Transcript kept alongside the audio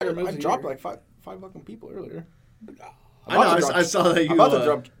I dropped like five fucking people earlier. I saw that you... I'm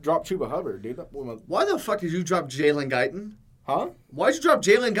about to drop Chuba Hubbard, dude. Why the fuck did you drop Jalen Guyton? Huh? Why'd you drop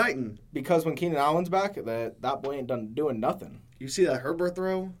Jalen Guyton? Because when Keenan Allen's back, that boy ain't doing nothing. You see that Herbert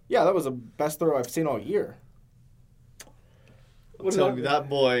throw? Yeah, that was the best throw I've seen all year. I'm telling you, that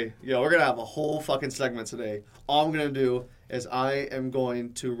boy... we're going to have a whole fucking segment today. All I'm going to do is I am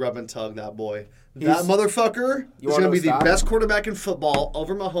going to rub and tug that boy. That motherfucker is going to be the best quarterback in football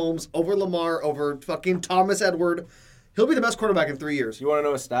over Mahomes, over Lamar, over fucking Thomas Edward. He'll be the best quarterback in 3 years. You want to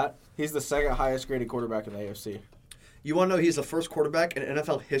know a stat? He's the second highest graded quarterback in the AFC. You want to know he's the first quarterback in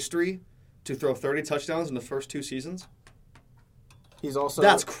NFL history to throw 30 touchdowns in the first 2 seasons?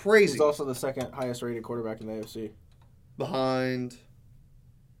 That's crazy. He's also the second highest rated quarterback in the AFC. Behind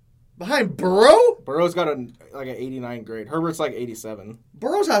Burrow? Burrow's got an 89 grade. Herbert's like 87.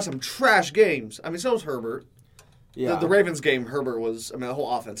 Burrow's had some trash games. I mean, so was Herbert. Yeah. The Ravens game, Herbert was... the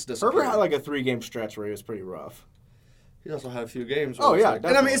whole offense disappeared. Herbert had like a 3-game stretch where he was pretty rough. He also had a few games. Oh, yeah. And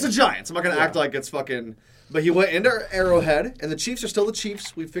I mean, it's the Giants. I'm not going to act like it's fucking... But he went into Arrowhead, and the Chiefs are still the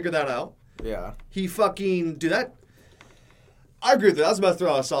Chiefs. We figured that out. Yeah. He fucking... Dude, that... I agree with that. That was the best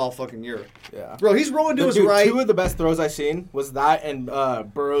throw I saw all fucking year. Yeah. Bro, he's rolling to his right. 2 of the best throws I've seen was that and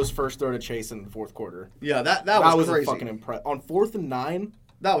Burrow's first throw to Chase in the fourth quarter. Yeah, that was crazy. Fucking impressive. On 4th and 9?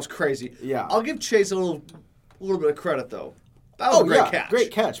 That was crazy. Yeah. I'll give Chase a little bit of credit, though. That was a great catch.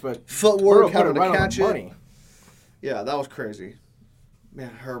 Great catch, but footwork, having to right catch it. Money. Yeah, that was crazy. Man,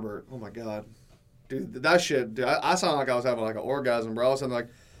 Herbert. Oh, my God. Dude, that shit. Dude, I sounded like I was having like an orgasm, bro. I was like,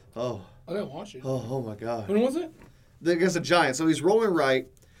 oh. I didn't watch it. Oh, my God. When was it? Against the Giants. So he's rolling right.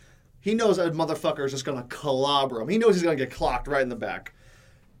 He knows that motherfucker is just going to clobber him. He knows he's going to get clocked right in the back.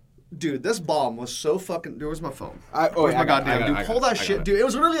 Dude, this bomb was so fucking... Dude, where's my phone? Where's my goddamn... Dude, pull that shit. Dude, it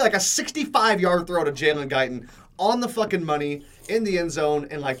was literally like a 65-yard throw to Jalen Guyton on the fucking money in the end zone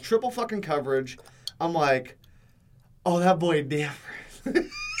in like triple fucking coverage. I'm like, oh, that boy different.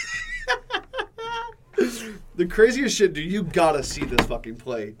 The craziest shit, dude, you gotta see this fucking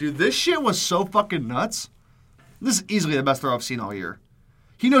play. Dude, this shit was so fucking nuts. This is easily the best throw I've seen all year.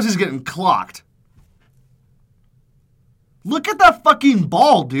 He knows he's getting clocked. Look at that fucking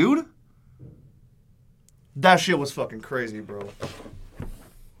ball, dude. That shit was fucking crazy, bro.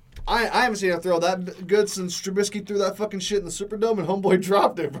 I haven't seen a throw that good since Trubisky threw that fucking shit in the Superdome and Homeboy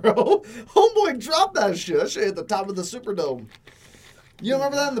dropped it, bro. Homeboy dropped that shit. That shit hit the top of the Superdome. You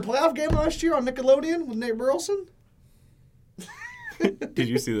remember that in the playoff game last year on Nickelodeon with Nate Burleson? Did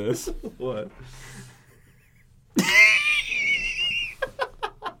you see this? What?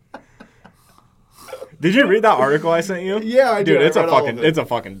 Did you read that article I sent you? Yeah, I did. Dude, it's a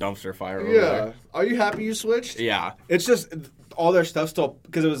fucking dumpster fire over there. Are you happy you switched? Yeah. It's just all their stuff still,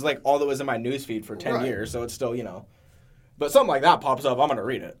 because it was like all that was in my newsfeed for 10 years, so it's still, But something like that pops up, I'm going to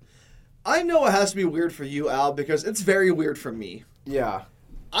read it. I know it has to be weird for you, Al, because it's very weird for me. Yeah.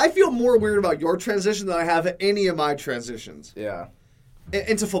 I feel more weird about your transition than I have any of my transitions. Yeah.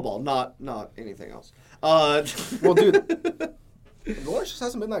 Into football, not anything else. Well, dude, Lawrence just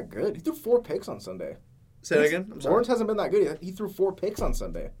hasn't been that good. He threw 4 picks on Sunday. Say that again? I'm sorry. Lawrence hasn't been that good. He threw 4 picks on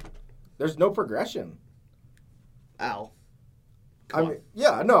Sunday. There's no progression. Al. I'm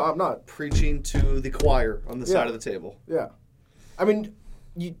not preaching to the choir on the side of the table. Yeah. I mean,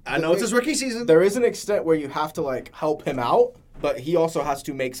 I know it's his rookie season. There is an extent where you have to, help him out, but he also has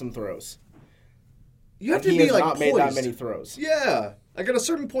to make some throws. You have to be, he has not made that many throws. Yeah. Like, at a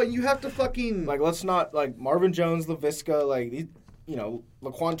certain point, you have to fucking... let's not, Marvin Jones, LaVisca,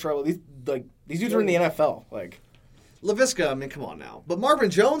 Laquan Treadwell, these dudes are in the NFL, LaVisca, I mean, come on now. But Marvin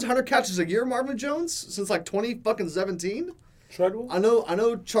Jones, 100 catches a year, Marvin Jones, since, 2017? Treadwell? I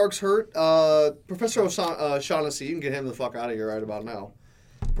know Chark's hurt. Professor O'Shaughnessy, you can get him the fuck out of here right about now.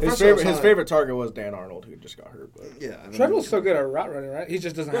 His favorite target was Dan Arnold, who just got hurt. But yeah, Treadwell's so good at route running, right? He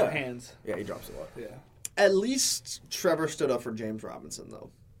just doesn't have hands. Yeah, he drops a lot. Yeah. At least Trevor stood up for James Robinson, though.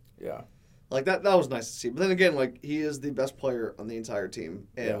 Yeah. That was nice to see. But then again, he is the best player on the entire team.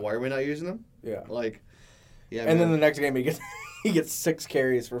 And why are we not using him? Yeah. And then the next game he gets 6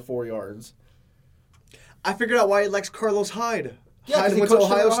 carries for 4 yards. I figured out why he likes Carlos Hyde. Yeah, Hyde went to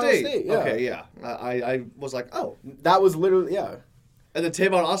Ohio State. Yeah. Okay, yeah. I was like, oh. That was literally, yeah. And then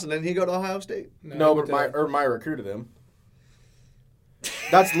Tavon Austin, didn't he go to Ohio State? No, but Urban Meyer recruited him.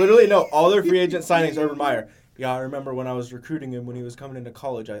 That's literally, all their free agent signings, Urban Meyer. Yeah, I remember when I was recruiting him when he was coming into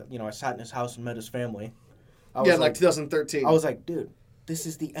college. I sat in his house and met his family. 2013. I was like, dude, this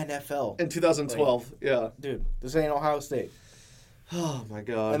is the NFL. In 2012, yeah. Dude, this ain't Ohio State. Oh, my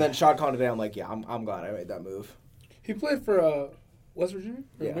God. And then Sean Conn today, I'm like, yeah, I'm glad I made that move. He played for West Virginia?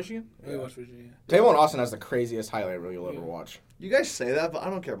 Or Michigan? Yeah. West Virginia. Tavon Austin has the craziest highlight reel you'll ever watch. You guys say that, but I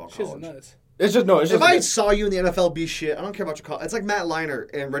don't care about Shit's college. nuts. It's just It's if just I saw you in the NFL be shit, I don't care about your college. It's like Matt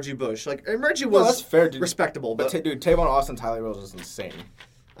Leinart and Reggie Bush. And Reggie was that's fair, dude. respectable, but dude, Tavon Austin, Tyler Rose is insane.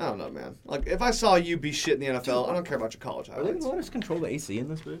 I don't know, man. Like if I saw you be shit in the NFL, I don't care about your college Are they highlights. gonna let us control the AC in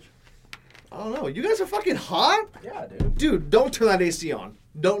this bitch? I don't know. You guys are fucking hot, Yeah, dude. dude. Don't turn that AC on.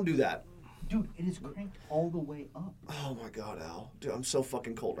 Don't do that. Dude, it is cranked all the way up. Oh my god, Al. Dude, I'm so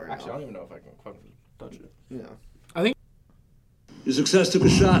fucking cold right Actually, I now. don't even know if I can fucking touch it. Yeah. Your success took a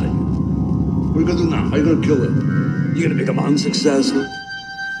shot at you. What are you gonna do now? How are you gonna kill it? You gonna become unsuccessful?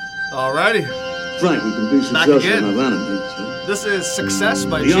 Alrighty. Frank, we can be Back successful again. in our vanities, huh? This is Success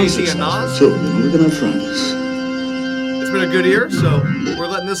by Be Jay-Z and unsuccessful, Nas. too. Look at our friends. It's been a good year, so we're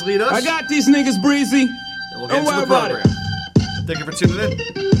letting this lead us. I got these niggas breezy. And we'll get Don't into the worry about program. Thank you for tuning in.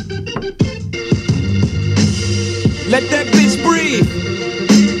 Let that bitch breathe.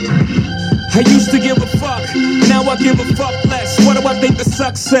 I used to give a fuck, now I give a fuck less. What do I think of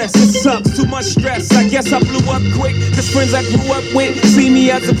success? It sucks, too much stress. I guess I blew up quick, cause friends I grew up with see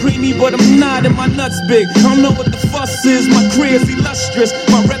me as a preemie, but I'm not, and my nuts big. I don't know what the fuss is, my career's illustrious,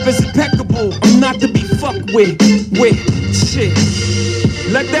 my rep is impeccable. I'm not to be fucked with shit.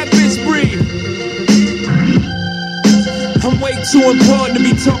 Let that bitch breathe. I'm way too important to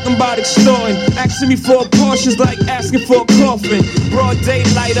be talking about extorting. Asking me for a Porsche's like asking for a coffin. Broad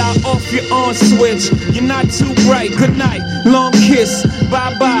daylight, I'll off your on switch. You're not too bright, good night, long kiss,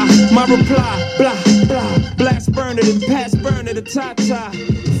 bye bye. My reply, blah blah. Blast burner, the pass burner, the ta-ta.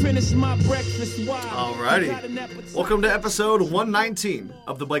 Finish my breakfast, why? Alrighty. Welcome to episode 119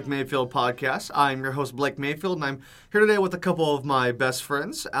 of the Blake Mayfield podcast. I'm your host, Blake Mayfield, and I'm here today with a couple of my best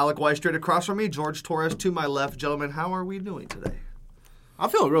friends. Alec Weiss straight across from me, George Torres to my left. Gentlemen, how are we doing today? I'm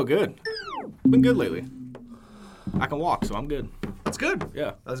feeling real good. Been good lately. I can walk, so I'm good. That's good.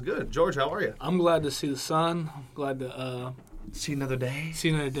 Yeah. That's good. George, how are you? I'm glad to see the sun. I'm glad to See another day. see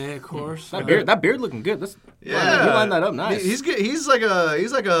another day, of course. That beard looking good. That's, Yeah. you lined that up nice. He's like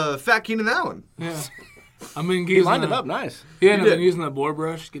a fat Keenan Allen. Yeah. I've been He using lined it up nice. Yeah, and I've did. been using the board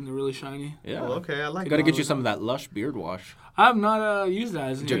brush, getting it really shiny. Yeah. Oh, okay, I like You gotta that. get you some of that Lush beard wash. I have not used that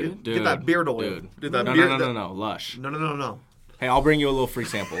as Dude, Get that beard oil. Dude. Dude, that no, beard- no. Lush. No. Hey, I'll bring you a little free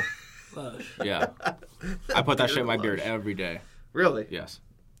sample. Lush. Yeah. I put that shit in my beard every day. Really? Yes.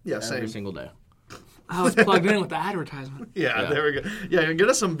 Yeah, Every same. single day. I was plugged in with the advertisement. Yeah, Yeah. there we go. Yeah, get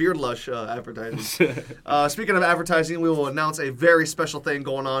us some Beard Lush advertising. Speaking of advertising, we will announce a very special thing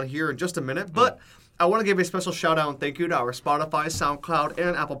going on here in just a minute. But I want to give a special shout out and thank you to our Spotify, SoundCloud,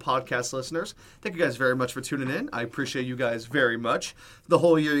 and Apple Podcast listeners. Thank you guys very much for tuning in. I appreciate you guys very much. The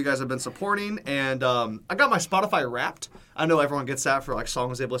whole year you guys have been supporting. And I got my Spotify Wrapped. I know everyone gets that for like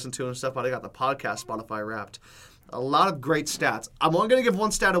songs they've listened to and stuff, but I got the podcast Spotify Wrapped. A lot of great stats. I'm only going to give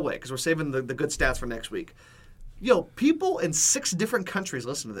one stat away because we're saving the good stats for next week. Yo, people in 6 different countries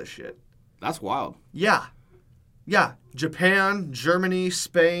listen to this shit. That's wild. Yeah. Japan, Germany,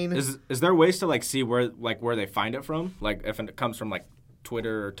 Spain. Is there ways to like see where they find it from? Like if it comes from like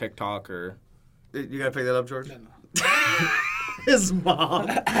Twitter or TikTok or You got to pick that up, George? His mom.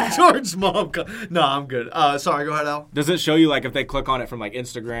 George's mom. No, I'm good. Sorry, go ahead, Al. does it show you like if they click on it from like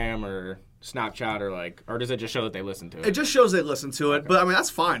Instagram or Snapchat or does it just show that they listen to it? It just shows they listen to it, but I mean that's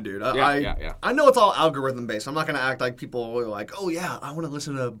fine, dude. Yeah. I know it's all algorithm based. I'm not gonna act like people are like, oh yeah, I want to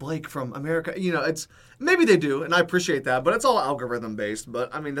listen to Blake from America. You know, it's maybe they do, and I appreciate that, but it's all algorithm based.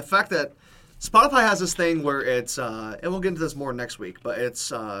 But I mean, the fact that Spotify has this thing where it's, and we'll get into this more next week, but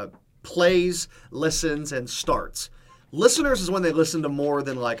it's plays, listens, and starts. Listeners is when they listen to more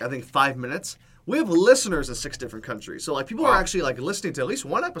than like I think 5 minutes. We have listeners in 6 different countries. So, like, people are actually, like, listening to at least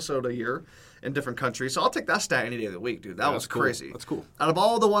one episode a year in different countries. So, I'll take that stat any day of the week, dude. That was that's cool. crazy. That's cool. Out of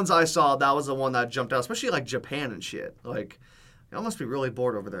all the ones I saw, that was the one that jumped out, especially, like, Japan and shit. Like, y'all must be really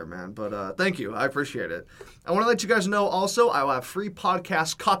bored over there, man. But thank you. I appreciate it. I want to let you guys know also I will have free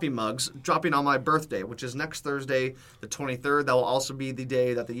podcast coffee mugs dropping on my birthday, which is next Thursday, the 23rd. That will also be the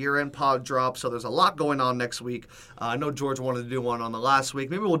day that the year-end pod drops. So there's a lot going on next week. I know George wanted to do one on the last week.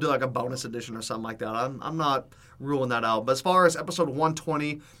 Maybe we'll do like a bonus edition or something like that. I'm not ruling that out. But as far as episode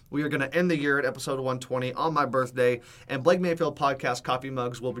 120, we are going to end the year at episode 120 on my birthday, and Blake Mayfield Podcast coffee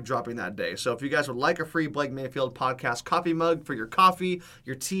mugs will be dropping that day. So if you guys would like a free Blake Mayfield Podcast coffee mug for your coffee,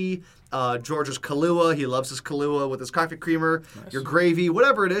 your tea, George's Kahlua, he loves his Kahlua with his coffee creamer, your gravy,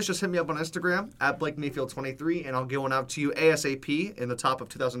 whatever it is, just hit me up on Instagram at Blake Mayfield 23, and I'll get one out to you ASAP in the top of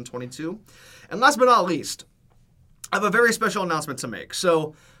 2022. And last but not least, I have a very special announcement to make.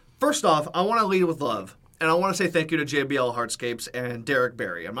 So first off, I want to lead with love. And I want to say thank you to JBL Hardscapes and Derek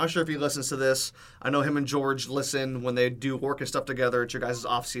Barry. I'm not sure if he listens to this. I know him and George listen when they do work and stuff together. It's your guys'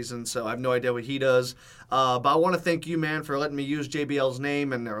 off season, so I have no idea what he does. But I want to thank you, man, for letting me use JBL's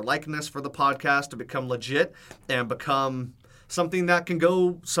name and their likeness for the podcast to become legit and become something that can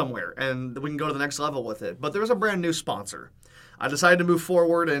go somewhere and we can go to the next level with it. But there's a brand new sponsor. I decided to move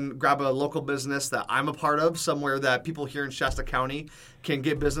forward and grab a local business that I'm a part of, somewhere that people here in Shasta County can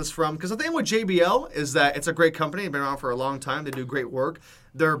get business from. Because the thing with JBL is that it's a great company. They've been around for a long time. They do great work.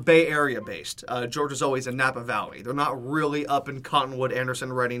 They're Bay Area based. George is always in Napa Valley. They're not really up in Cottonwood,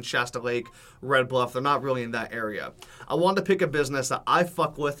 Anderson, Redding, Shasta Lake, Red Bluff. They're not really in that area. I wanted to pick a business that I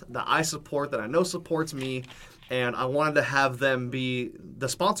fuck with, that I support, that I know supports me. And I wanted to have them be the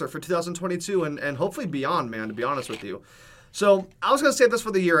sponsor for 2022 and hopefully beyond, man, to be honest with you. So I was going to save this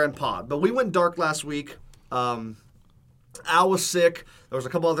for the year-end pod, but we went dark last week. Al was sick. There was a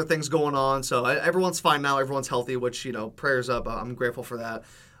couple other things going on, so everyone's fine now. Everyone's healthy, which, prayers up. I'm grateful for that.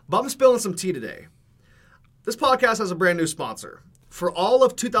 But I'm spilling some tea today. This podcast has a brand new sponsor. For all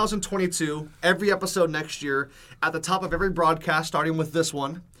of 2022, every episode next year, at the top of every broadcast, starting with this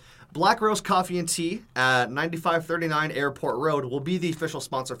one, Black Rose Coffee and Tea at 9539 Airport Road will be the official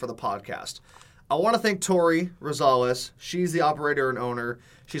sponsor for the podcast. I want to thank Tori Rosales. She's the operator and owner.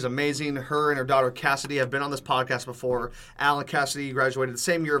 She's amazing. Her and her daughter Cassidy have been on this podcast before. Alec Cassidy graduated the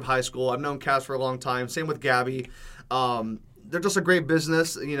same year of high school. I've known Cass for a long time. Same with Gabby. They're just a great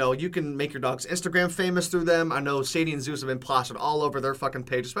business. You can make your dog's Instagram famous through them. I know Sadie and Zeus have been plastered all over their fucking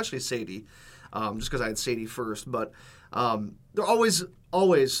page, especially Sadie, just because I had Sadie first. But they're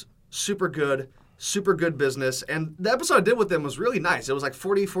always super good business. And the episode I did with them was really nice. It was like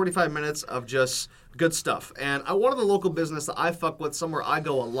 40, 45 minutes of just good stuff. And I wanted the local business that I fuck with, somewhere I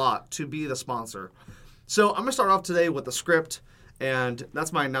go a lot, to be the sponsor. So I'm going to start off today with the script. And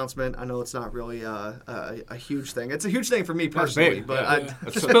that's my announcement. I know it's not really a huge thing. It's a huge thing for me personally. But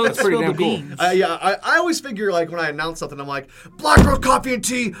That's pretty damn cool. I always figure, like, when I announce something, I'm like, Black Rose Coffee and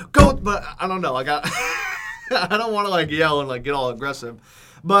Tea, go. But I don't know. I don't want to, like, yell and, like, get all aggressive.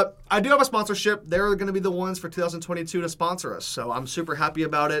 But I do have a sponsorship. They're going to be the ones for 2022 to sponsor us. So I'm super happy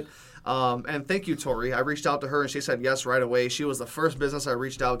about it. And thank you, Tori. I reached out to her, and she said yes right away. She was the first business I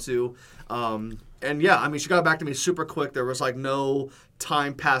reached out to. And, yeah, I mean, she got back to me super quick. There was, like, no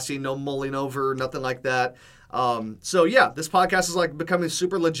time passing, no mulling over, nothing like that. So, yeah, this podcast is, like, becoming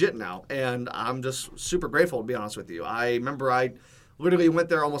super legit now. And I'm just super grateful, to be honest with you. I remember I literally went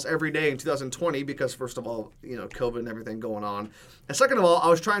there almost every day in 2020 because, first of all, COVID and everything going on. And second of all, I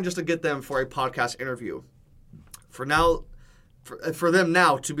was trying just to get them for a podcast interview. For them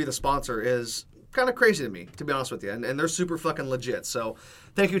now to be the sponsor is kind of crazy to me, to be honest with you. And they're super fucking legit. So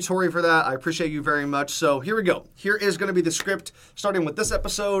thank you, Tori, for that. I appreciate you very much. So here we go. Here is going to be the script starting with this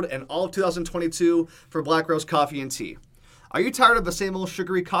episode and all of 2022 for Black Rose Coffee and Tea. Are you tired of the same old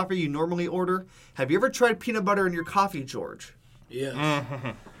sugary coffee you normally order? Have you ever tried peanut butter in your coffee, George? Yes.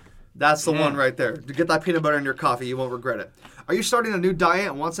 That's the one right there. To get that peanut butter in your coffee, you won't regret it. Are you starting a new diet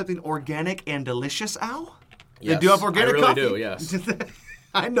and want something organic and delicious, Al? Yes, they do have organic coffee. I really do, yes.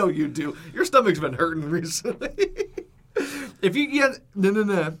 I know you do. Your stomach's been hurting recently. If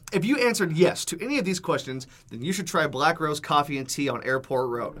you answered yes to any of these questions, then you should try Black Rose Coffee and Tea on Airport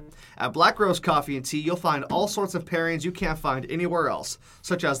Road. At Black Rose Coffee and Tea, you'll find all sorts of pairings you can't find anywhere else,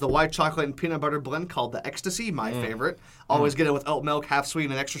 such as the white chocolate and peanut butter blend called the Ecstasy, my favorite. Always get it with oat milk, half sweet,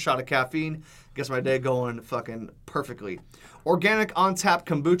 and an extra shot of caffeine. Gets my day going fucking perfectly. Organic on-tap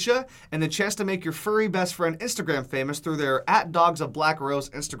kombucha, and the chance to make your furry best friend Instagram famous through their @DogsOfBlackRose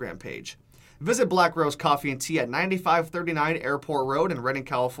Instagram page. Visit Black Rose Coffee and Tea at 9539 Airport Road in Redding,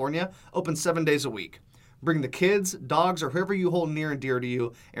 California, open 7 days a week. Bring the kids, dogs, or whoever you hold near and dear to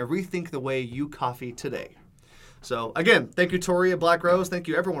you, and rethink the way you coffee today. So, again, thank you, Tori at Black Rose. Thank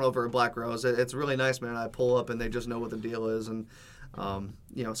you, everyone over at Black Rose. It's really nice, man. I pull up, and they just know what the deal is, and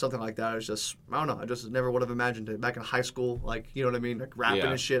something like that is just, I don't know, I just never would have imagined it. Back in high school, like, you know what I mean? Like, rapping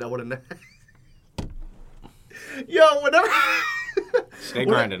and shit, I would have Yo, whenever... Stay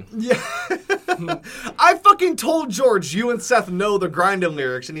grinding. Yeah. I fucking told George, you and Seth know the grinding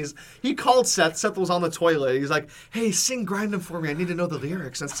lyrics, and he called Seth. Seth was on the toilet. He's like, hey, sing grinding for me. I need to know the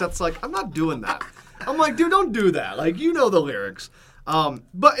lyrics. And Seth's like, I'm not doing that. I'm like, dude, don't do that. Like, you know the lyrics. I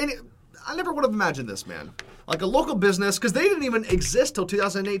never would have imagined this, man. Like a local business, because they didn't even exist till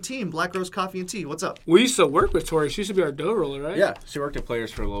 2018, Black Rose Coffee and Tea. What's up? We used to work with Tori. She used to be our dough roller, right? Yeah. She worked at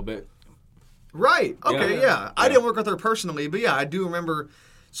Players for a little bit. Right. Okay, yeah. I Yeah. didn't work with her personally, but yeah, I do remember.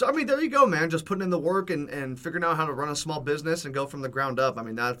 So, I mean, there you go, man. Just putting in the work and figuring out how to run a small business and go from the ground up. I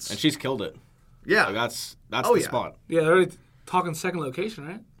mean, that's... And she's killed it. Yeah. Like, that's Oh, the yeah. spot. Yeah, they're already talking second location,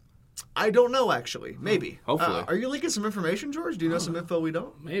 right? I don't know, actually. Maybe. Hopefully. Are you leaking some information, George? Do you know some info we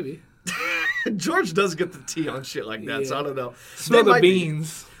don't? Maybe. George does get the tea on shit like that, so I don't know. Smell the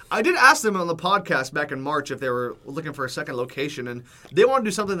beans. I did ask them on the podcast back in March if they were looking for a second location, and they want to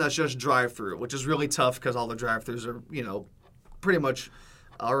do something that's just drive-through, which is really tough because all the drive-thrus are, pretty much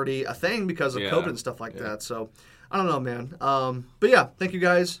already a thing because of COVID and stuff like that. So, I don't know, man. But yeah, thank you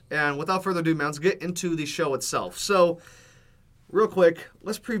guys. And without further ado, man, let's get into the show itself. So, real quick,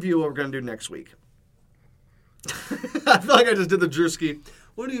 let's preview what we're going to do next week. I feel like I just did the Drewski.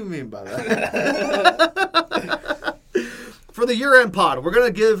 What do you mean by that? For the year-end pod, we're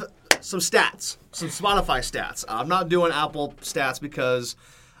going to give some stats, some Spotify stats. I'm not doing Apple stats because,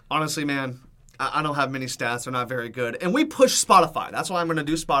 honestly, man, I don't have many stats. They're not very good. And we push Spotify. That's why I'm going to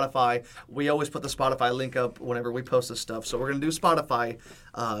do Spotify. We always put the Spotify link up whenever we post this stuff. So we're going to do Spotify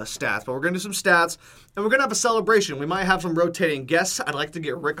stats. But we're going to do some stats. And we're going to have a celebration. We might have some rotating guests. I'd like to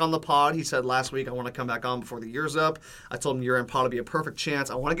get Rick on the pod. He said last week, I want to come back on before the year's up. I told him year-end pod would be a perfect chance.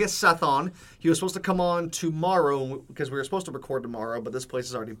 I want to get Seth on. He was supposed to come on tomorrow because we were supposed to record tomorrow. But this place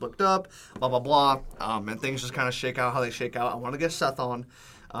is already booked up. Blah, blah, blah. And things just kind of shake out how they shake out. I want to get Seth on.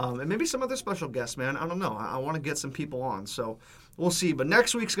 And maybe some other special guests, man. I don't know. I want to get some people on. So we'll see. But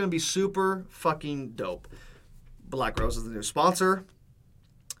next week's going to be super fucking dope. Black Rose is the new sponsor.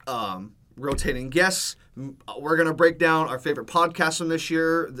 Rotating guests. We're going to break down our favorite podcasts from this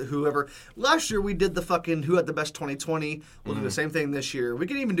year. Last year we did the fucking Who Had the Best 2020. We'll do the same thing this year. We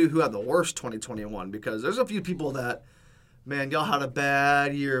can even do Who Had the Worst 2021 because there's a few people that, man, y'all had a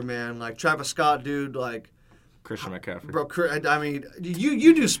bad year, man. Like Travis Scott, dude, like... Christian McCaffrey. Bro, I mean,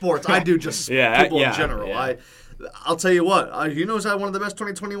 you do sports. I do just people in general. Yeah. I'll tell you what. You know who's had one of the best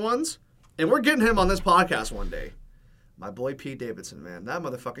 2021s? And we're getting him on this podcast one day. My boy Pete Davidson, man. That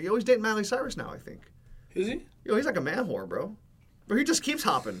motherfucker. Yo, he's dating Miley Cyrus now, I think. Is he? Yo, he's like a man whore, bro. But he just keeps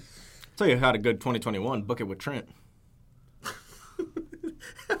hopping. I'll tell you who had a good 2021. Book it with Trent.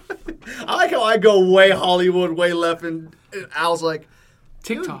 I like how I go way Hollywood, way left, and Al's like,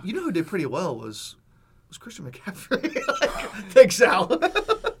 TikTok. You know who did pretty well was Christian McCaffrey. Thanks, Al.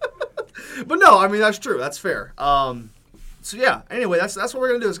 But no, I mean, that's true. That's fair. So, yeah. Anyway, that's what we're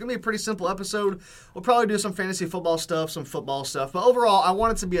going to do. It's going to be a pretty simple episode. We'll probably do some fantasy football stuff, some football stuff. But overall, I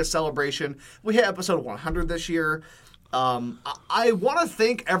want it to be a celebration. We hit episode 100 this year. I want to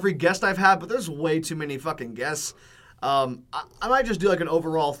thank every guest I've had, but there's way too many fucking guests. I might just do like an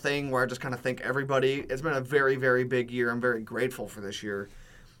overall thing where I just kind of thank everybody. It's been a very, very big year. I'm very grateful for this year.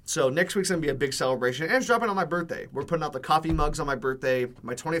 So next week's going to be a big celebration, and it's dropping on my birthday. We're putting out the coffee mugs on my birthday,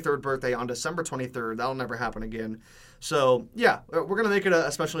 my 23rd birthday on December 23rd. That'll never happen again. So, yeah, we're going to make it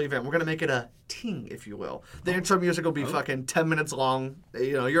a special event. We're going to make it a ting, if you will. The intro music will be fucking 10 minutes long.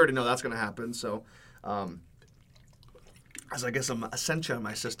 You already know that's going to happen. So, as I get some Essentia in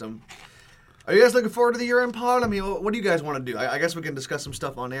my system. Are you guys looking forward to the year-end pod? I mean, what do you guys want to do? I guess we can discuss some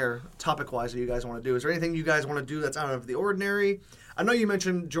stuff on air, topic-wise, that you guys want to do. Is there anything you guys want to do that's out of the ordinary? I know you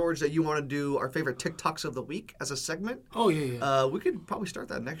mentioned, George, that you want to do our favorite TikToks of the week as a segment. Oh, yeah. We could probably start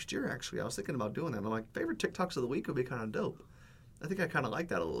that next year, actually. I was thinking about doing that. I'm like, favorite TikToks of the week would be kind of dope. I think I kind of like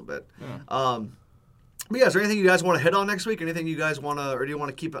that a little bit. Yeah. But yeah, is there anything you guys want to hit on next week? Anything you guys want to, or do you want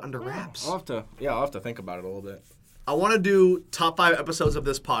to keep it under wraps? I'll have to think about it a little bit. I want to do top 5 episodes of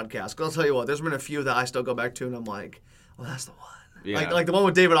this podcast. Because I'll tell you what, there's been a few that I still go back to, and I'm like, well, that's the one. Yeah. Like the one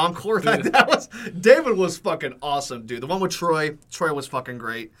with David Encore. David was fucking awesome, dude. The one with Troy was fucking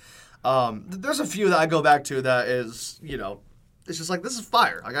great. There's a few that I go back to that is, it's just like, this is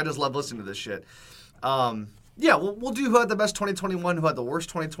fire. Like, I just love listening to this shit. Yeah, we'll do who had the best 2021, who had the worst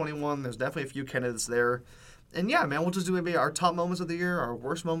 2021. There's definitely a few candidates there. And yeah, man, we'll just do maybe our top moments of the year, our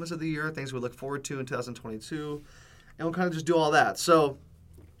worst moments of the year, things we look forward to in 2022. And we'll kind of just do all that. So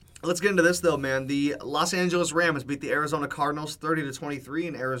let's get into this, though, man. The Los Angeles Rams beat the Arizona Cardinals 30-23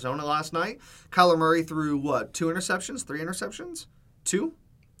 in Arizona last night. Kyler Murray threw, 2 interceptions? 3 interceptions? 2?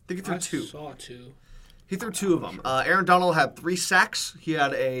 I think he threw 2. I saw 2. He threw 2 of them. Aaron Donald had 3 sacks. He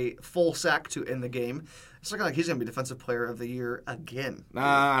had a full sack to end the game. It's looking like he's going to be Defensive Player of the Year again.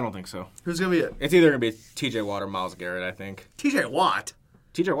 Nah, I don't think so. Who's going to be it? It's either going to be T.J. Watt or Myles Garrett, I think. T.J. Watt?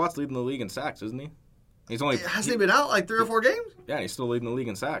 T.J. Watt's leading the league in sacks, isn't he? Hasn't he been out like 3 or 4 games? Yeah, he's still leading the league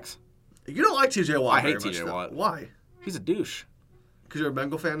in sacks. You don't like T.J. Watt. I hate T.J. Watt. Why? He's a douche. Because you're a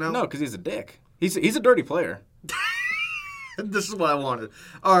Bengal fan now? No, because he's a dick. He's a dirty player. This is what I wanted.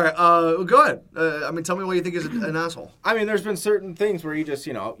 All right, go ahead. Tell me why you think he's an asshole. I mean, there's been certain things where you just,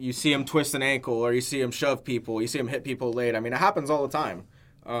 you see him twist an ankle or you see him shove people, you see him hit people late. I mean, it happens all the time.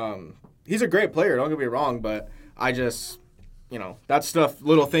 He's a great player, don't get me wrong, but I just, that's stuff,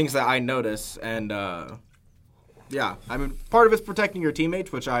 little things that I notice, and, Yeah, I mean, part of it's protecting your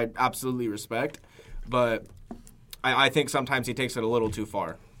teammates, which I absolutely respect, but I think sometimes he takes it a little too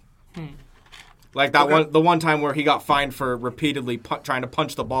far. Like the one time where he got fined for repeatedly trying to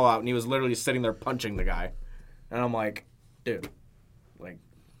punch the ball out, and he was literally sitting there punching the guy, and I'm like, dude, like,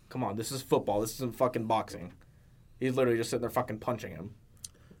 come on, this is football, this isn't fucking boxing. He's literally just sitting there fucking punching him.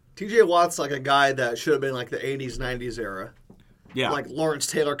 TJ Watt's like a guy that should have been like the 80s, 90s era. Yeah. Like Lawrence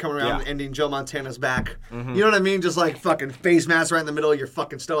Taylor coming around and ending Joe Montana's back. Mm-hmm. You know what I mean? Just like fucking face mask right in the middle of your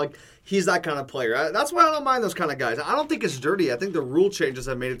fucking stuff. Like, he's that kind of player. That's why I don't mind those kind of guys. I don't think it's dirty. I think the rule changes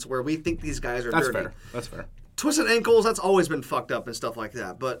have made it to where we think these guys are dirty. That's fair. Twisted ankles, that's always been fucked up and stuff like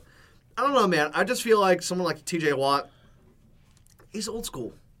that. But I don't know, man. I just feel like someone like TJ Watt, he's old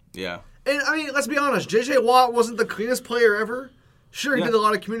school. Yeah. And, I mean, let's be honest. JJ Watt wasn't the cleanest player ever. Sure, he did a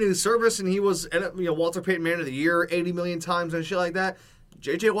lot of community service, and he was Walter Payton Man of the Year 80 million times and shit like that.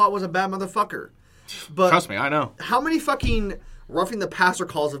 JJ Watt was a bad motherfucker. But trust me, I know. How many fucking roughing the passer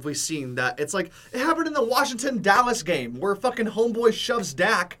calls have we seen that it's like, it happened in the Washington-Dallas game where fucking homeboy shoves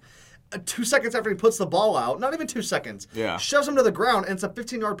Dak 2 seconds after he puts the ball out. Not even 2 seconds. Yeah. Shoves him to the ground, and it's a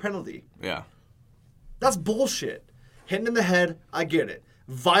 15-yard penalty. Yeah. That's bullshit. Hitting in the head, I get it.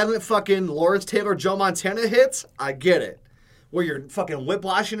 Violent fucking Lawrence Taylor, Joe Montana hits, I get it. Where you're fucking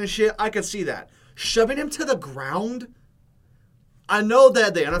whiplashing and shit, I could see that. Shoving him to the ground? I know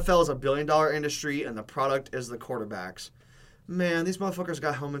that the NFL is a billion-dollar industry and the product is the quarterbacks. Man, these motherfuckers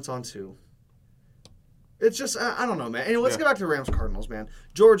got helmets on too. It's just, I don't know, man. Anyway, let's get back to the Rams-Cardinals, man.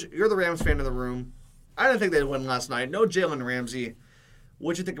 George, you're the Rams fan in the room. I didn't think they'd win last night. No Jalen Ramsey.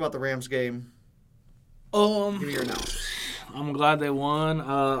 What'd you think about the Rams game? Give me your analysis. I'm glad they won.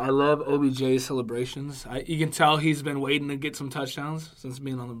 I love OBJ's celebrations. You can tell he's been waiting to get some touchdowns since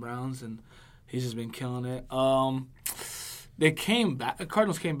being on the Browns, and he's just been killing it. They came back. The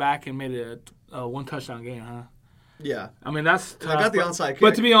Cardinals came back and made it a one-touchdown game, huh? Yeah. I mean, that's tough. I got the onside kick.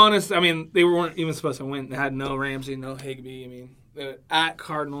 But to be honest, I mean, they weren't even supposed to win. They had no Ramsey, no Higbee. I mean, they're at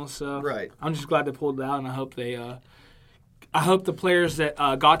Cardinals, so right. I'm just glad they pulled it out, and I hope the players that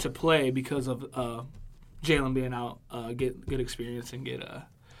got to play because of Jalen being out get good experience and get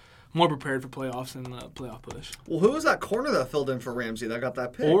more prepared for playoffs and the playoff push. Well, who was that corner that filled in for Ramsey that got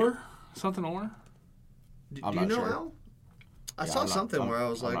that pick? Or? Do you know, sure. Al? I saw something where I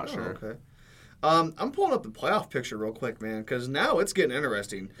was like, sure. Okay. I'm pulling up the playoff picture real quick, man, because now it's getting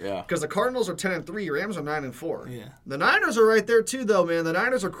interesting. Yeah. Because the Cardinals are 10-3, Rams are 9-4. Yeah. The Niners are right there too, though, man. The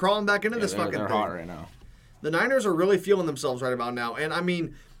Niners are crawling back into this fucking they're thing. hot right now. The Niners are really feeling themselves right about now, and I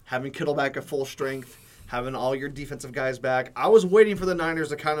mean, having Kittle back at full strength, having all your defensive guys back. I was waiting for the Niners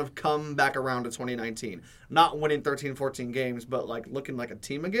to kind of come back around to 2019, not winning 13, 14 games, but like looking like a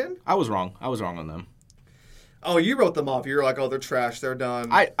team again. I was wrong on them. Oh, you wrote them off. You were like, oh, they're trash. They're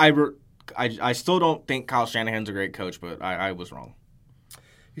done. I still don't think Kyle Shanahan's a great coach, but I was wrong.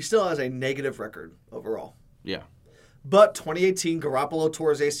 He still has a negative record overall. Yeah. But 2018, Garoppolo tore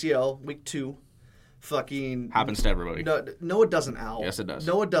his ACL week 2. Fucking happens to everybody. No, it doesn't, Al. Yes, it does.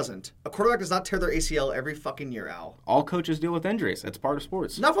 No, it doesn't. A quarterback does not tear their ACL every fucking year, Al. All coaches deal with injuries. It's part of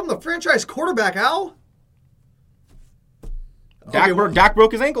sports. Not from the franchise quarterback, Al. Dak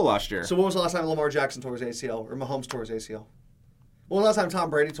broke his ankle last year. So when was the last time Lamar Jackson tore his ACL or Mahomes tore his ACL? When was the last time Tom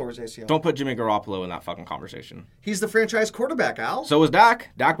Brady tore his ACL? Don't put Jimmy Garoppolo in that fucking conversation. He's the franchise quarterback, Al. So was Dak.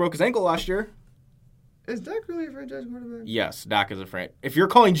 Dak broke his ankle last year. Is Dak really a franchise quarterback? Yes, Dak is a franchise. If you're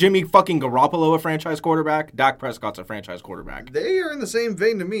calling Jimmy fucking Garoppolo a franchise quarterback, Dak Prescott's a franchise quarterback. They are in the same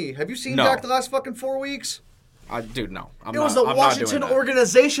vein to me. Have you seen Dak the last fucking 4 weeks? Dude, no. It was the Washington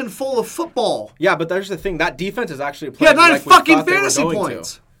organization full of football. Yeah, but there's the thing. That defense is actually playing. Yeah, 9 fucking fantasy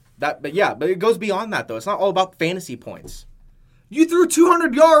points. But it goes beyond that, though. It's not all about fantasy points. You threw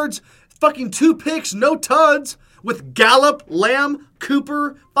 200 yards, fucking 2 picks, no tuds, with Gallup, Lamb,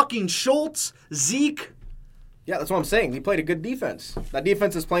 Cooper, fucking Schultz, Zeke. Yeah, that's what I'm saying. He played a good defense. That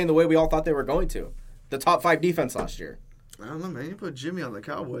defense is playing the way we all thought they were going to. The top 5 defense last year. I don't know, man. You put Jimmy on the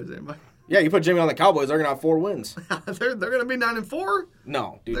Cowboys, anybody? Yeah, you put Jimmy on the Cowboys, they're going to have 4 wins. they're going to be 9-4?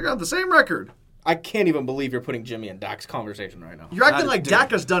 No, dude. They're going to have the same record. I can't even believe you're putting Jimmy in Dak's conversation right now. You're acting like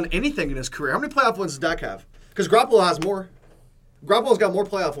Dak has done anything in his career. How many playoff wins does Dak have? Because Garoppolo has more. Garoppolo's got more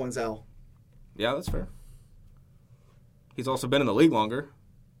playoff wins, Al. Yeah, that's fair. He's also been in the league longer.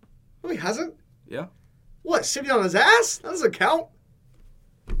 No, he hasn't. Yeah. What, sitting on his ass? That doesn't count.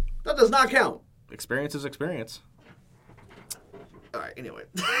 That does not count. Experience is experience. All right, anyway.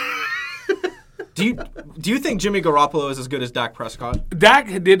 Do you think Jimmy Garoppolo is as good as Dak Prescott?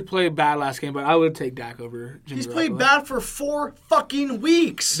 Dak did play bad last game, but I would take Dak over Jimmy He's Garoppolo. played bad for 4 fucking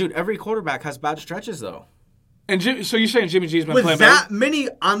weeks. Dude, every quarterback has bad stretches, though. And so you're saying Jimmy G's been With playing that better? many,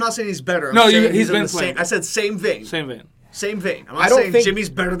 I'm not saying he's better. I'm No, saying he's in been the playing. I said same vein. Same vein. Same vein. I'm I not don't saying think Jimmy's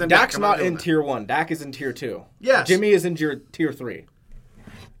better than Dak's Dak. I'm not doing in that. tier 1. Dak is in tier 2. Yes. Jimmy is in tier 3.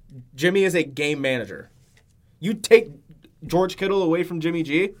 Jimmy is a game manager. You take George Kittle away from Jimmy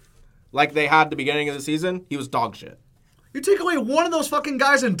G, like they had at the beginning of the season, he was dog shit. You take away one of those fucking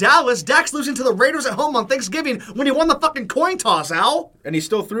guys in Dallas, Dak's losing to the Raiders at home on Thanksgiving when he won the fucking coin toss, Al. And he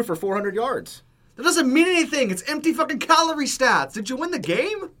still threw for 400 yards. That doesn't mean anything. It's empty fucking calorie stats. Did you win the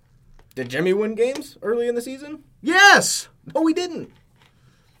game? Did Jimmy win games early in the season? Yes. No, he didn't.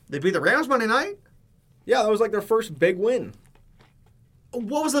 They beat the Rams Monday night. Yeah, that was like their first big win.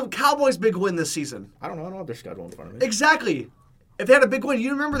 What was the Cowboys' big win this season? I don't know. I don't have their schedule in front of me. Exactly. If they had a big win,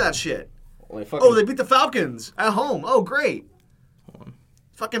 you remember that shit. Well, Oh, they beat the Falcons at home. Oh, great.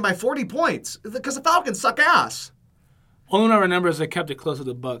 Fucking by 40 points. Because the Falcons suck ass. Only one I remember is they kept it close to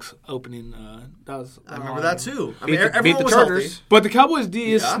the Bucks opening. That was. I remember that too. I Beat mean, the everyone was Chargers. healthy. But the Cowboys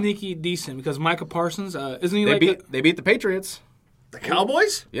D is Yeah. sneaky decent because Micah Parsons isn't he They beat the Patriots. The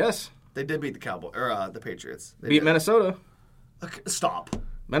Cowboys? Yes. They did beat the Cowboys or the Patriots. They Beat did. Minnesota. Okay, stop.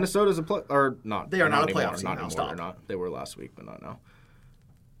 Minnesota's a or not. They are not a anymore, playoff team Not now. anymore. Stop. They're not. They were last week, but not now.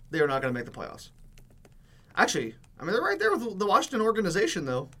 They are not going to make the playoffs. Actually, I mean they're right there with the Washington organization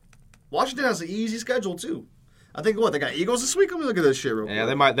though. Washington has an easy schedule too. I think they got Eagles this week. Let me look at this shit real quick. Yeah,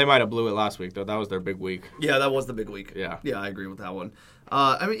 they might have blew it last week though. That was their big week. Yeah, that was the big week. Yeah. Yeah, I agree with that one.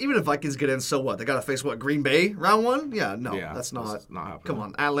 I mean, even if Vikings get in, so what? They got to face what? Green Bay round 1? Yeah, no, Yeah, that's not happening. Come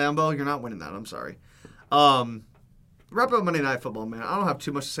on, at Lambeau, you're not winning that. I'm sorry. Wrap up Monday Night Football, man. I don't have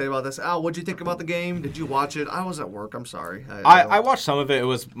too much to say about this. Al, what'd you think about the game? Did you watch it? I was at work. I'm sorry. I watched some of it. It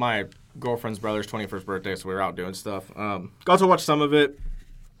was my girlfriend's brother's 21st birthday, so we were out doing stuff. Got to watch some of it.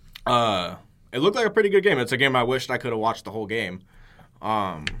 It looked like a pretty good game. It's a game I wished I could have watched the whole game.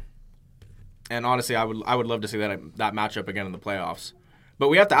 And honestly, I would love to see that matchup again in the playoffs. But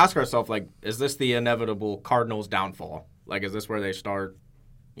we have to ask ourselves, like, is this the inevitable Cardinals downfall? Like, is this where they start,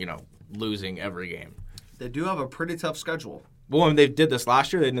 losing every game? They do have a pretty tough schedule. Well, when they did this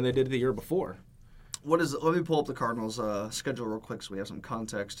last year, and they did it the year before. Let me pull up the Cardinals' schedule real quick so we have some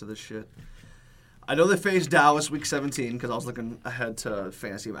context to this shit. I know they faced Dallas week 17 because I was looking ahead to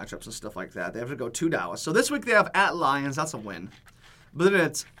fantasy matchups and stuff like that. They have to go to Dallas. So this week they have at Lions. That's a win. But then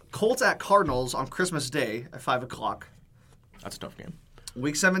it's Colts at Cardinals on Christmas Day at 5 o'clock. That's a tough game.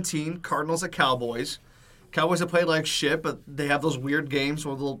 Week 17, Cardinals at Cowboys. Cowboys have played like shit, but they have those weird games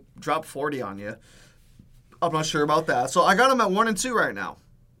where they'll drop 40 on you. I'm not sure about that. So I got them at 1-2 right now.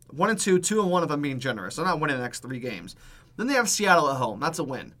 1-2, 2-1 if I'm being generous. They're not winning the next 3 games. Then they have Seattle at home. That's a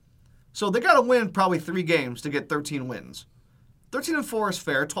win. So they got to win probably 3 games to get 13 wins. 13-4 is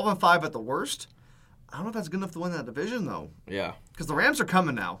fair. 12-5 at the worst. I don't know if that's good enough to win that division though. Yeah. Because the Rams are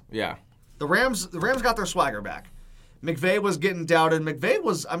coming now. Yeah. The Rams got their swagger back. McVay was getting doubted. McVay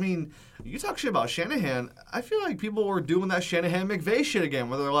was, I mean, you talk shit about Shanahan. I feel like people were doing that Shanahan-McVay shit again,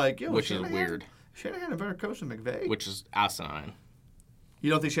 where they're like, yo, Which Shanahan, is weird. Shanahan a better coach than McVay. Which is asinine. You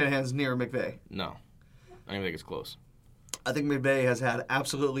don't think Shanahan's near McVay? No. I don't even think it's close. I think McVay has had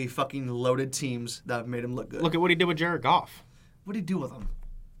absolutely fucking loaded teams that have made him look good. Look at what he did with Jared Goff. What did he do with him?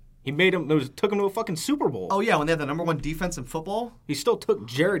 He took him to a fucking Super Bowl. Oh, yeah, when they had the number 1 defense in football? He still took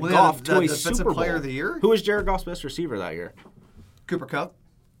Jared Well, they had Goff the to a defensive Super Bowl. player of the year? Who was Jared Goff's best receiver that year? Cooper Kupp.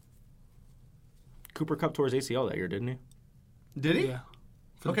 Cooper Kupp tore his ACL that year, didn't he? Did he? Yeah.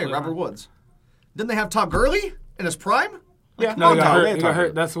 Okay, Robert Woods. Didn't they have Todd Gurley in his prime? Yeah. No, he got Todd- hurt. yeah, He Todd got hurt.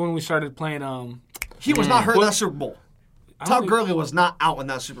 Gurley. That's when we started playing. He was not hurt in that Super Bowl. I don't Todd think- Gurley was not out in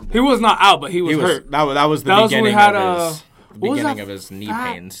that Super Bowl. He was not out, but he was hurt. That was the That was when we beginning had, of his what was beginning that of his knee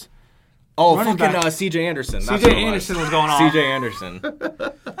fat pains. Oh, running fucking back? C.J. Anderson. That's C.J. what it Anderson was going off. C.J. Anderson.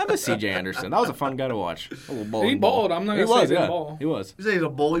 I miss C.J. Anderson. That was a fun guy to watch. A little bowling He ball. balled. I'm not He gonna say was, he didn't yeah. ball. He was. You say he's a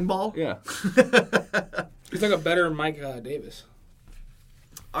bowling ball? Yeah. He's like a better Mike Davis.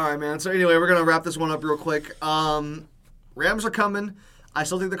 All right, man. So anyway, we're going to wrap this one up real quick. Rams are coming. I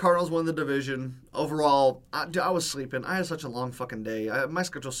still think the Cardinals win the division. Overall, I was sleeping. I had such a long fucking day. My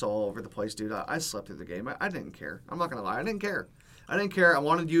schedule's so all over the place, dude. I slept through the game. I didn't care. I'm not going to lie. I didn't care. I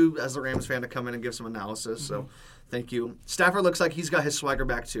wanted you, as a Rams fan, to come in and give some analysis, so thank you. Stafford looks like he's got his swagger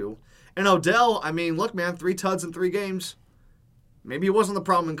back, too. And Odell, I mean, look, man, 3 tuds in 3 games. Maybe it wasn't the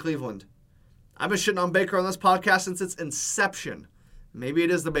problem in Cleveland. I've been shitting on Baker on this podcast since its inception. Maybe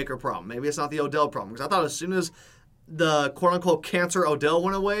it is the Baker problem. Maybe it's not the Odell problem. Because I thought as soon as the quote-unquote cancer Odell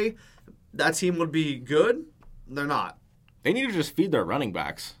went away, that team would be good. They're not. They need to just feed their running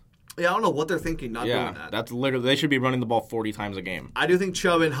backs. Yeah, I don't know what they're thinking not doing that. That's literally, they should be running the ball 40 times a game. I do think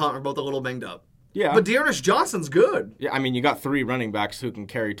Chubb and Hunt are both a little banged up. Yeah. But Dearness Johnson's good. Yeah, I mean, you got 3 running backs who can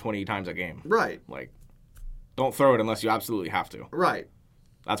carry 20 times a game. Right. Like, Don't throw it unless you absolutely have to. Right.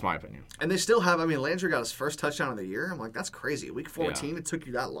 That's my opinion. And they still have, Landry got his first touchdown of the year. I'm like, that's crazy. Week 14, It took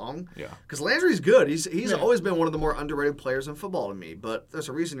you that long? Yeah. Because Landry's good. He's always been one of the more underrated players in football to me. But there's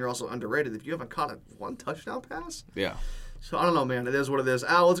a reason you're also underrated if you haven't caught one touchdown pass. Yeah. So I don't know, man. It is what it is.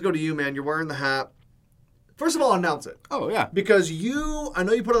 Al, let's go to you, man. You're wearing the hat. First of all, announce it. Oh, yeah. Because I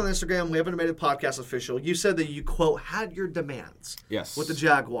know you put it on Instagram. We haven't made it podcast official. You said that you, quote, had your demands. Yes. With the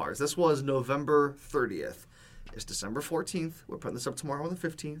Jaguars. This was November 30th. It's December 14th. We're putting this up tomorrow on the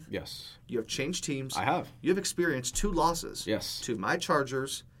 15th. Yes. You have changed teams. I have. You have experienced 2 losses. Yes. To my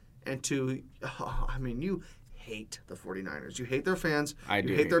Chargers and to, you hate the 49ers. You hate their fans. I do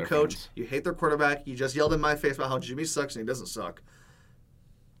You hate their coach. fans. You hate their quarterback. You just yelled in my face about how Jimmy sucks and he doesn't suck.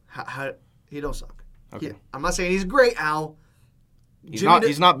 He don't suck. Okay. I'm not saying he's great, Al. He's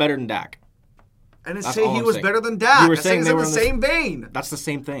not better than Dak. I didn't That's say all he I'm was saying. better than Dak. You were I'm saying he's they in were the in the- same vein. That's the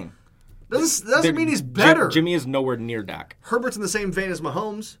same thing. Doesn't mean he's better. Jimmy is nowhere near Dak. Herbert's in the same vein as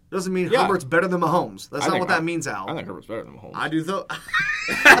Mahomes. Doesn't mean Yeah. Herbert's better than Mahomes. That's not what that means, Al. I think Herbert's better than Mahomes. I do though.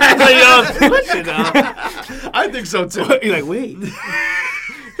 Switch it up. I think so too. You're like, wait.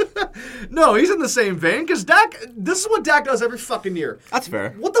 No, he's in the same vein because Dak. This is what Dak does every fucking year. That's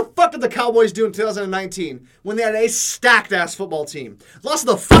fair. What the fuck did the Cowboys do in 2019 when they had a stacked ass football team? Lost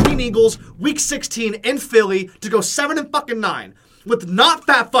to the fucking Eagles week 16 in Philly to go 7-9. With not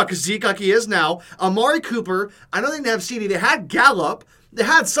fat fuck Zeke like he is now, Amari Cooper. I know they didn't have CD. They had Gallup. They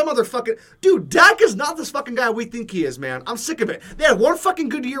had some other fucking... Dude, Dak is not this fucking guy we think he is, man. I'm sick of it. They had one fucking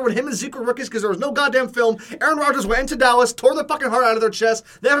good year when him and Zeke were rookies because there was no goddamn film. Aaron Rodgers went into Dallas, tore the fucking heart out of their chest.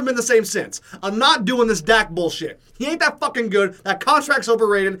 They haven't been the same since. I'm not doing this Dak bullshit. He ain't that fucking good. That contract's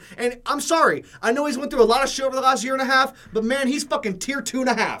overrated. And I'm sorry. I know he's went through a lot of shit over the last year and a half, but man, he's fucking tier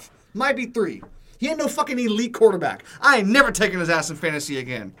 2.5. Might be 3. He ain't no fucking elite quarterback. I ain't never taking his ass in fantasy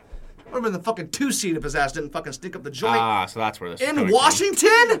again. Would have been the fucking 2 seed if his ass didn't fucking stink up the joint. So that's where this is In coming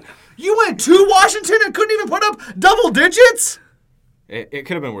Washington? You went to Washington and couldn't even put up double digits? from. It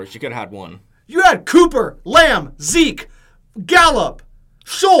could have been worse. You could have had one. You had Cooper, Lamb, Zeke, Gallup,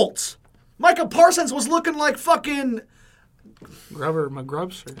 Schultz. Micah Parsons was looking like fucking... Grubber,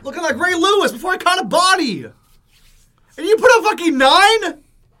 McGrubster. Looking like Ray Lewis before he caught a body. And you put up fucking 9?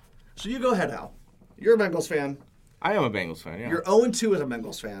 So you go ahead, Al. You're a Bengals fan. I am a Bengals fan, yeah. You're 0-2 as a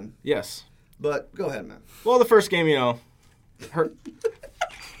Bengals fan. Yes. But go ahead, man. Well, the first game, hurt.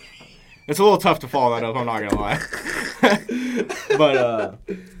 It's a little tough to follow that up, I'm not going to lie.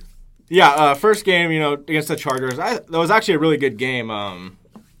 But, first game, against the Chargers, that was actually a really good game. Not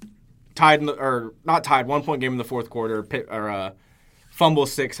tied, 1-point game in the fourth quarter. Fumble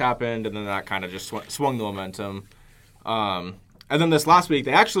 6 happened, and then that kind of just swung the momentum. And then this last week,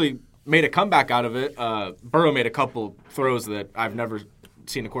 they actually made a comeback out of it. Burrow made a couple throws that I've never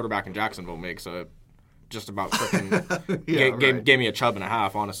seen a quarterback in Jacksonville make, so it just about freaking gave me a chub and a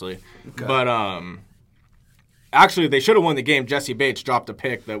half, honestly. Okay. But actually, they should have won the game. Jesse Bates dropped a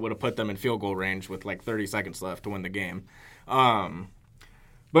pick that would have put them in field goal range with like 30 seconds left to win the game. But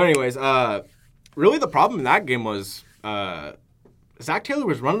anyways, really the problem in that game was Zach Taylor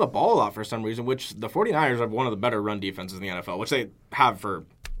was running the ball a lot for some reason, which the 49ers have one of the better run defenses in the NFL, which they have for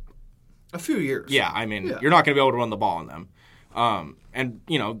a few years. Yeah, you're not going to be able to run the ball on them. And,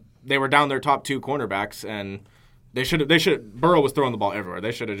 they were down their top 2 cornerbacks, and Burrow was throwing the ball everywhere.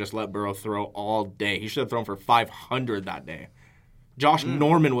 They should have just let Burrow throw all day. He should have thrown for 500 that day. Josh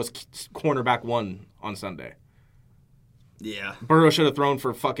Norman was cornerback 1 on Sunday. Yeah. Burrow should have thrown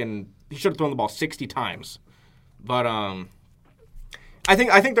he should have thrown the ball 60 times. But, I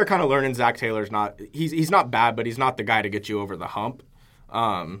think they're kind of learning Zach Taylor's he's not bad, but he's not the guy to get you over the hump.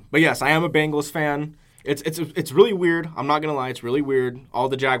 But yes, I am a Bengals fan. It's really weird. I'm not gonna lie, it's really weird. All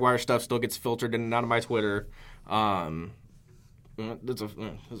the Jaguar stuff still gets filtered in and out of my Twitter. There's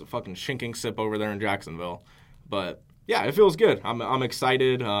a fucking shinking sip over there in Jacksonville, but yeah, it feels good. I'm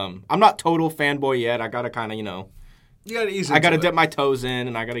excited. I'm not total fanboy yet. I gotta kind of you gotta ease. I gotta dip my toes in,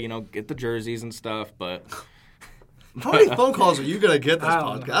 and I gotta get the jerseys and stuff. But how many phone calls are you gonna get this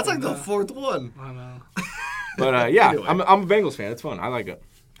podcast? That's like the 4th one. I know. But yeah, Anyway. I'm a Bengals fan. It's fun. I like it.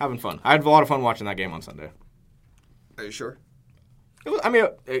 Having fun. I had a lot of fun watching that game on Sunday. Are you sure?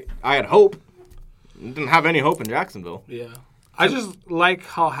 I had hope. Didn't have any hope in Jacksonville. Yeah. I just like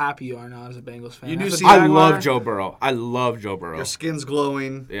how happy you are now as a Bengals fan. You do As a see- I love Joe Burrow. Your skin's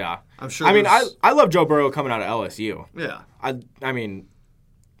glowing. Yeah. I'm sure. I love Joe Burrow coming out of LSU. Yeah.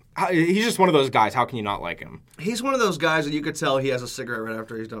 He's just one of those guys. How can you not like him? He's one of those guys that you could tell he has a cigarette right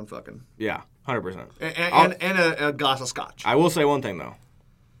after he's done fucking. Yeah, 100%. And a glass of scotch. I will say one thing, though.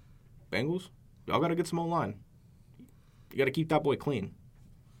 Bengals, y'all got to get some O-line. You got to keep that boy clean.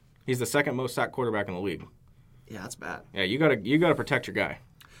 He's the second most sacked quarterback in the league. Yeah, that's bad. Yeah, you gotta protect your guy.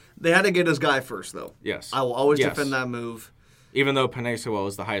 They had to get his guy first, though. Yes. I will always defend that move. Even though Penei Sewell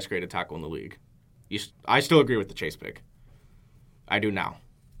is the highest graded tackle in the league. I still agree with the Chase pick. I do now.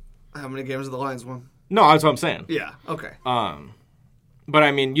 How many games have the Lions won? No, that's what I'm saying. Yeah, okay. But,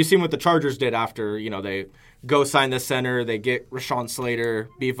 I mean, you seen what the Chargers did after, they go sign the center, they get Rashawn Slater,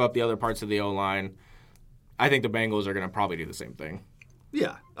 beef up the other parts of the O-line. I think the Bengals are going to probably do the same thing.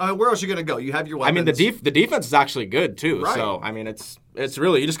 Yeah. Where else are you going to go? You have your weapons. I mean, the defense is actually good, too. Right. So, I mean, it's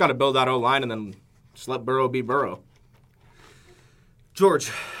really, you just got to build that O-line and then just let Burrow be Burrow.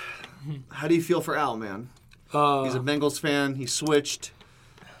 George, how do you feel for Al, man? He's a Bengals fan. He switched.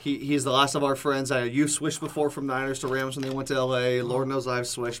 He's the last of our friends. You switched before from Niners to Rams when they went to L.A. Lord knows I've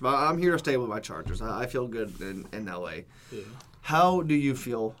switched. But I'm here to stay with my Chargers. I feel good in L.A. Yeah. How do you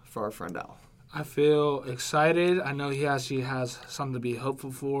feel for our friend Al? I feel excited. I know he actually has something to be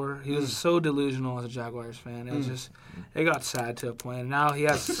hopeful for. He was so delusional as a Jaguars fan. It was it got sad to a point. And now he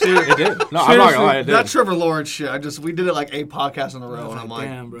has It did. No, I'm not gonna lie, it did. That Trevor Lawrence shit. We did it like 8 podcasts in a row, and I'm like,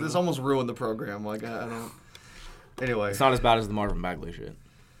 damn, bro. This almost ruined the program. Like, I don't. Anyway, it's not as bad as the Marvin Bagley shit.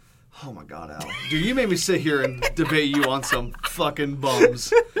 Oh my God, Al. Dude, you made me sit here and debate you on some fucking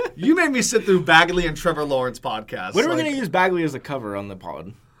bums. You made me sit through Bagley and Trevor Lawrence podcasts. When are we going to use Bagley as a cover on the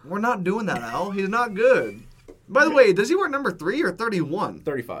pod? We're not doing that, Al. He's not good. By the way, does he wear number 3 or 31?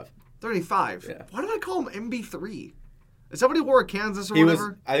 35. 35? Yeah. Why did I call him MB3? Is that what he wore at Kansas or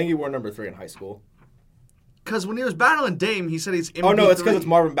whatever? I think he wore number 3 in high school. Because when he was battling Dame, he said he's MB3. Oh, no, it's because it's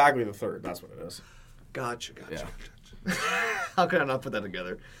Marvin Bagley the third. That's what it is. Gotcha. Yeah. How can I not put that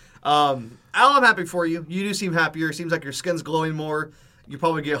together? Al, I'm happy for you. You do seem happier. It seems like your skin's glowing more. You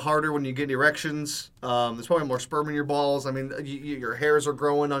probably get harder when you get erections. There's probably more sperm in your balls. I mean, your hairs are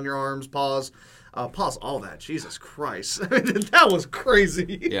growing on your arms, paws. All that. Jesus Christ. That was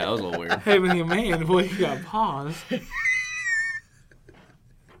crazy. Yeah, that was a little weird. Hey, when you man, boy, you got paws. Got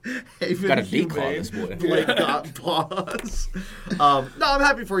a declaw this boy. Blake got paws. No, I'm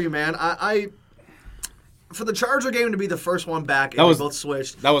happy for you, man. I for the Charger game to be the first one back, and we both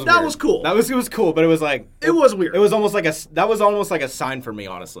switched. That was cool. It was cool, but it was like it was weird. It was almost like a sign for me,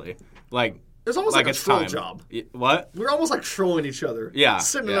 honestly. Like it was almost like a troll job. What? We were almost like trolling each other. Yeah,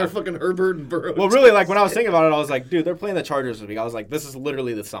 sitting in there, fucking Herbert and Burrow. Well, really, like when I was thinking about it, I was like, dude, they're playing the Chargers this week. I was like, this is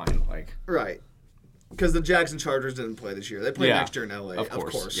literally the sign. Like, right, because the Jags and Chargers didn't play this year. They play next year in LA. Of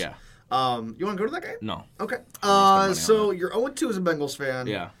course. Yeah. You want to go to that game? No. Okay. So you're 0-2 as a Bengals fan.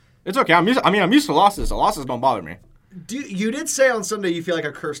 Yeah. It's okay. I'm used to losses. So losses don't bother me. You did say on Sunday you feel like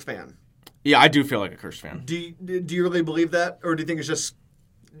a cursed fan. Yeah, I do feel like a cursed fan. Do you really believe that, or do you think it's just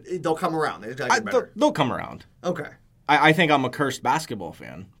they'll come around? They just gotta get better. They'll come around. Okay. I think I'm a cursed basketball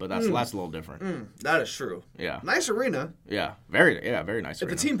fan, but that's a little different. That is true. Yeah. Nice arena. Yeah. Very nice. If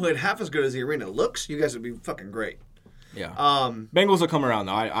the team played half as good as the arena looks, you guys would be fucking great. Yeah. Bengals will come around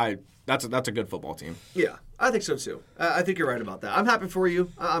though. That's a good football team. Yeah, I think so too. I think you're right about that. I'm happy for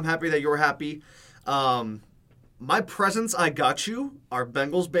you. I'm happy that you're happy. My presents I got you are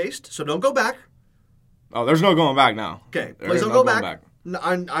Bengals based, so don't go back. Oh, there's no going back now. Okay, please don't go back.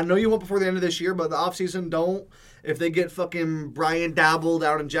 I know you won't before the end of this year, but the offseason, don't. If they get fucking Brian Dabbled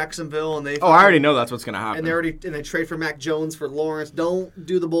out in Jacksonville and they I already know that's what's gonna happen. And they trade for Mac Jones for Lawrence, don't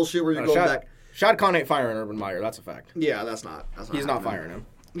do the bullshit where you're going back. Shad Khan ain't firing Urban Meyer. That's a fact. Yeah, that's not. He's not firing him.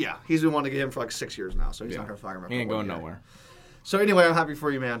 Yeah, he's been wanting to get him for like 6 years now, so he's not going to fire him. He ain't going nowhere. So anyway, I'm happy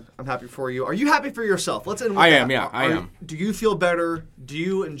for you, man. I'm happy for you. Are you happy for yourself? Let's end with I that. am, yeah, I am. Do you feel better? Do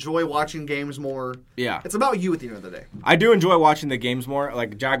you enjoy watching games more? Yeah. It's about you at the end of the day. I do enjoy watching the games more.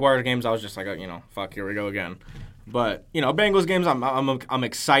 Like Jaguars games, I was just like, fuck, here we go again. But Bengals games, I'm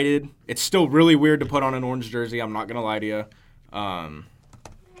excited. It's still really weird to put on an orange jersey. I'm not gonna lie to you.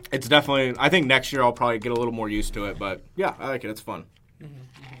 It's definitely. I think next year I'll probably get a little more used to it. But yeah, I like it. It's fun.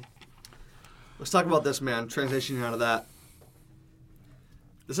 Let's talk about this, man. Transitioning out of that.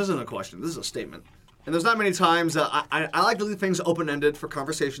 This isn't a question. This is a statement. And there's not many times I like to leave things open-ended for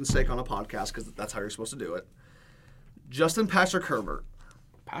conversation's sake on a podcast because that's how you're supposed to do it. Justin Patrick Herbert.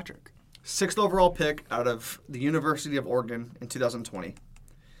 Patrick. 6th overall pick out of the University of Oregon in 2020.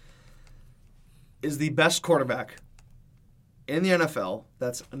 Is the best quarterback in the NFL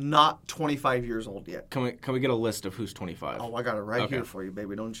that's not 25 years old yet. Can we get a list of who's 25? Oh, I got it here for you,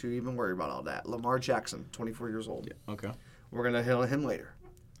 baby. Don't you even worry about all that. Lamar Jackson, 24 years old. Yeah. Okay. We're going to hit on him later.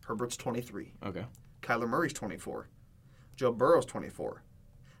 Herbert's 23. Okay. Kyler Murray's 24. Joe Burrow's 24.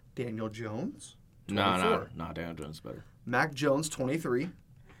 Daniel Jones, 24. No, Daniel Jones is better. Mac Jones, 23.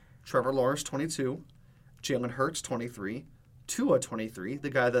 Trevor Lawrence, 22. Jalen Hurts, 23. Tua, 23. The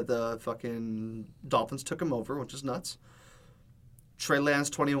guy that the fucking Dolphins took him over, which is nuts. Trey Lance,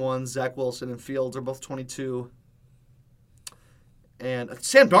 21. Zach Wilson and Fields are both 22. And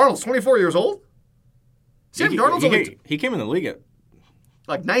Sam Darnold's 24 years old? Sam Darnold's only... He came in the league at...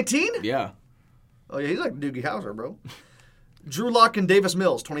 Like 19? Yeah. Oh, yeah, he's like Doogie Howser, bro. Drew Lock and Davis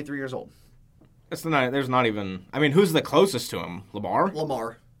Mills, 23 years old. There's not even... I mean, who's the closest to him? Lamar?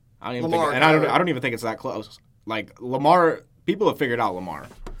 Lamar. I don't even think... And I don't even think it's that close. Like, Lamar... People have figured out Lamar.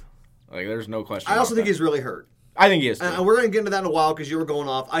 Like, there's no question. I also think he's really hurt. I think he is, too. And we're going to get into that in a while because you were going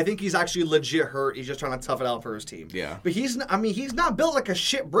off. I think he's actually legit hurt. He's just trying to tough it out for his team. Yeah. But he's not built like a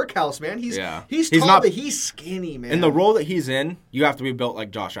shit brick house, man. He's He's tall, but he's skinny, man. In the role that he's in, you have to be built like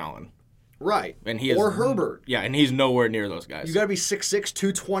Josh Allen. Right. And he is, or Herbert. Yeah, and he's nowhere near those guys. You got to be 6'6",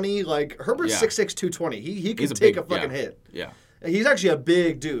 220. Like, Herbert's 6'6", 220. He can take a fucking hit. Yeah. He's actually a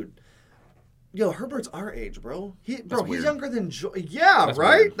big dude. Yo, Herbert's our age, bro. He's younger than Yeah, that's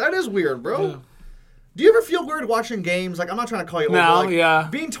right? Weird. That is weird, bro. Yeah. Do you ever feel weird watching games? Like, I'm not trying to call you old. No, yeah.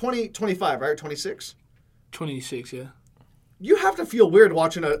 Being 25, right? 26? 26, yeah. You have to feel weird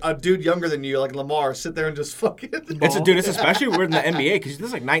watching a dude younger than you, like Lamar, sit there and just fucking... It's especially weird in the NBA, because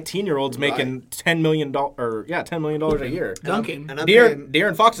there's like 19-year-olds making $10 million a year. Dunking.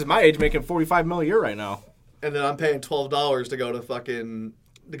 De'Aaron Fox is my age, making $45 million a year right now. And then I'm paying $12 to go to fucking...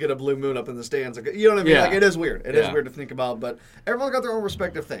 to get a blue moon up in the stands. You know what I mean? Yeah. Like, it is weird. It is weird to think about, but everyone's got their own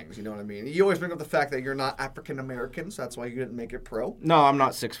respective things. You know what I mean? You always bring up the fact that you're not African-American, so that's why you didn't make it pro. No, I'm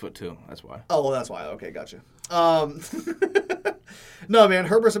not 6'2". That's why. Oh, well, that's why. Okay, gotcha. No, man,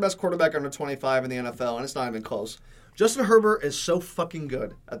 Herbert's the best quarterback under 25 in the NFL, and it's not even close. Justin Herbert is so fucking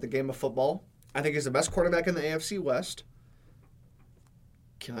good at the game of football. I think he's the best quarterback in the AFC West.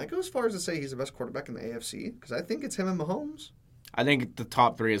 Can I go as far as to say he's the best quarterback in the AFC? Because I think it's him and Mahomes. I think the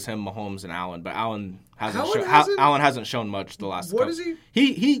top three is him, Mahomes, and Allen, but Allen hasn't shown much the last. What is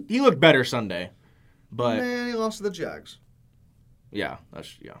he? He looked better Sunday, but man, he lost to the Jags. Yeah,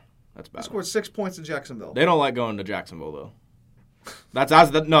 that's bad. He scored 6 points in Jacksonville. They don't like going to Jacksonville though.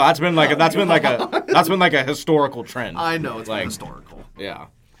 That's been like a historical trend. I know it's like historical. Yeah.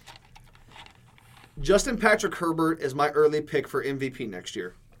 Justin Patrick Herbert is my early pick for MVP next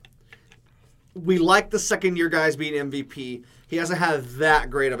year. We like the second-year guys being MVP. He hasn't had that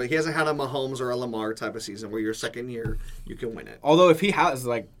great of it. He hasn't had a Mahomes or a Lamar type of season where your second year, you can win it. Although if he has,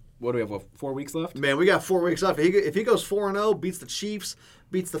 like, what do we have, 4 weeks left? Man, we got 4 weeks left. If he goes 4-0, beats the Chiefs,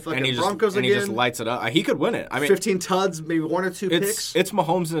 beats the fucking Broncos again. And he just lights it up. He could win it. I mean, 15 tuds, maybe 1 or 2 picks. It's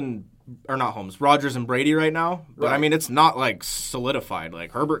Mahomes Rodgers and Brady right now. But, right. I mean, it's not, like, solidified.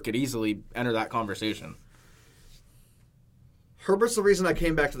 Like, Herbert could easily enter that conversation. Herbert's the reason I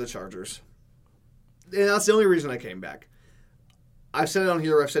came back to the Chargers. And that's the only reason I came back. I've said it on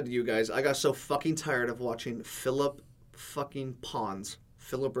here, I've said to you guys, I got so fucking tired of watching Philip fucking Ponds,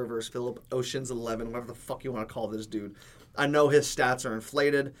 Philip Rivers, Philip Ocean's 11, whatever the fuck you want to call this dude. I know his stats are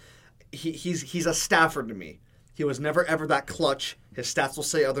inflated. He's a Stafford to me. He was never ever that clutch. His stats will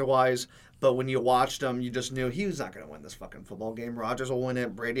say otherwise, but when you watched him, you just knew he was not going to win this fucking football game. Rodgers will win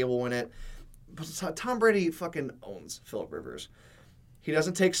it. Brady will win it. But Tom Brady fucking owns Philip Rivers. He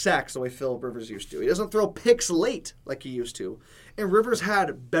doesn't take sacks the way Philip Rivers used to. He doesn't throw picks late like he used to. And Rivers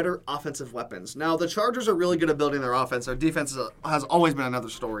had better offensive weapons. Now, the Chargers are really good at building their offense. Their defense has always been another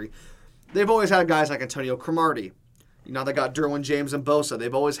story. They've always had guys like Antonio Cromartie. They got Derwin James and Bosa.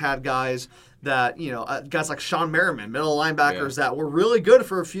 They've always had guys that, guys like Sean Merriman, middle linebackers that were really good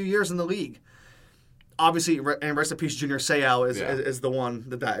for a few years in the league. Obviously, and rest in peace, Junior Seau is the one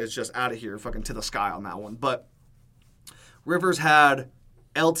that is just out of here, fucking to the sky on that one. But Rivers had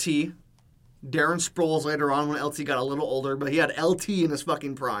LT, Darren Sproles later on when LT got a little older, but he had LT in his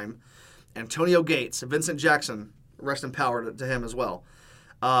fucking prime. Antonio Gates, Vincent Jackson, rest in power to him as well.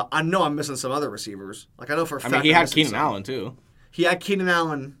 I know I'm missing some other receivers. Like, I know for a fact. I mean, he had Keenan Allen, too. He had Keenan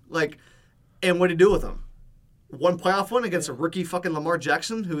Allen, and what did he do with him? One playoff win against a rookie fucking Lamar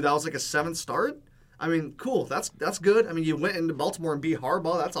Jackson, who that was like a 7th start? I mean, cool. That's good. I mean, you went into Baltimore and beat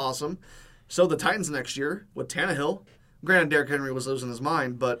Harbaugh. That's awesome. So the Titans next year with Tannehill. Granted, Derrick Henry was losing his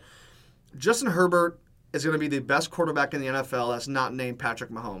mind, but Justin Herbert is going to be the best quarterback in the NFL that's not named Patrick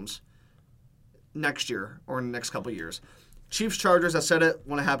Mahomes next year or in the next couple of years. Chiefs-Chargers, I said it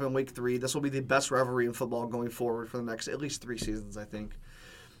when it happened in Week 3. This will be the best rivalry in football going forward for the next at least 3 seasons, I think.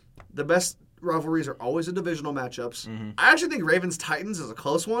 The best rivalries are always the divisional matchups. Mm-hmm. I actually think Ravens-Titans is a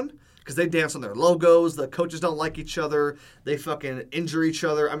close one because they dance on their logos. The coaches don't like each other. They fucking injure each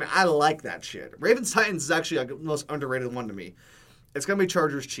other. I mean, I like that shit. Ravens-Titans is actually the most underrated one to me. It's going to be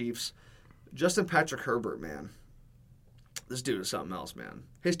Chargers-Chiefs. Justin Patrick Herbert, man. This dude is something else, man.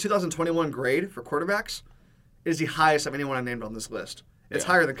 His 2021 grade for quarterbacks is the highest of anyone I named on this list. It's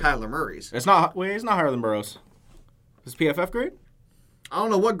higher than Kyler Murray's. He's not higher than Burrow's. His PFF grade? I don't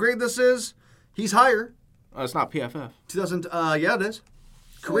know what grade this is. He's higher. It's not PFF. 2000. Yeah, it is.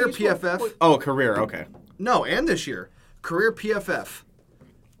 Career PFF. Oh, career. Okay. No, and this year. Career PFF.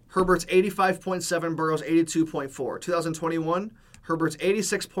 Herbert's 85.7, Burrow's 82.4. 2021, Herbert's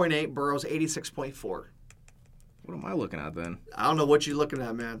 86.8, Burrow's 86.4. What am I looking at then? I don't know what you're looking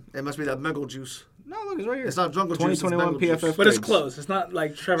at, man. It must be that Mengal juice. No, look, it's right here. It's not jungle juice. 2021 it's PFF. But it's close. It's not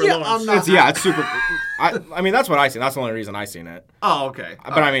like Trevor Yeah, Lawrence. I'm not- It's super. I mean, that's what I seen. That's the only reason I seen it. Oh, okay.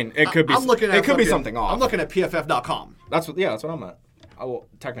 But I mean, it could be. I'm looking at it could be fucking- something off. I'm looking at PFF.com. That's what. Yeah, that's what I'm at. Well,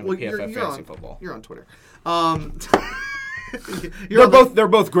 technically PFF fantasy on, football. You're on Twitter. They're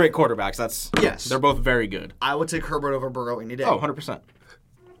both great quarterbacks. Yes. They're both very good. I would take Herbert over Burrow any day. Oh, 100%.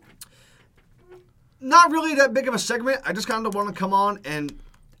 Not really that big of a segment. I just kind of want to come on and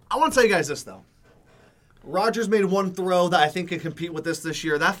I want to tell you guys this though. Rodgers made one throw that I think can compete with this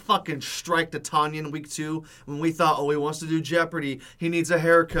year. That fucking strike to Tanya in week 2 when we thought, oh, he wants to do Jeopardy. He needs a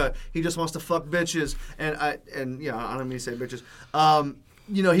haircut. He just wants to fuck bitches. And you know, I don't mean to say bitches.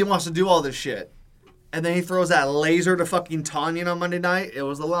 You know, he wants to do all this shit. And then he throws that laser to fucking Tanya on Monday night. It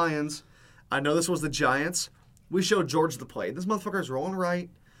was the Lions. I know this was the Giants. We showed George the play. This motherfucker's rolling right.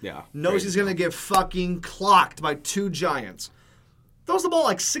 Yeah. Knows he's going to get fucking clocked by 2 Giants. Throws the ball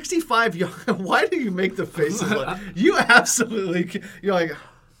like 65 yards. Why do you make the faces like you absolutely? You're like,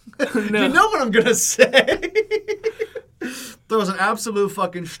 No. you know what I'm gonna say. Throws an absolute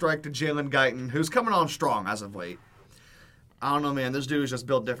fucking strike to Jalen Guyton, who's coming on strong as of late. I don't know, man. This dude is just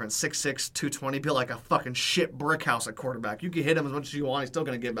built different. 6'6", 220, built like a fucking shit brick house at quarterback. You can hit him as much as you want. He's still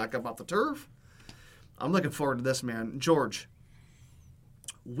gonna get back up off the turf. I'm looking forward to this, man. George,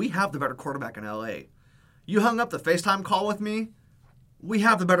 we have the better quarterback in LA. You hung up the FaceTime call with me. We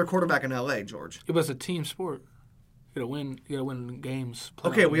have the better quarterback in LA, George. Yeah, but it's a team sport. You gotta win games.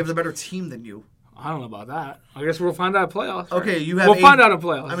 Okay, we have the better team than you. I don't know about that. I guess we'll find out in playoffs. Okay, right? you have. We'll find out in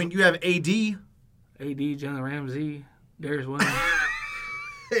playoffs. I mean, you have AD, Jalen Ramsey, Darius Williams,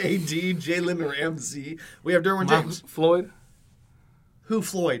 Jalen Ramsey. We have Derwin James. Floyd. Who?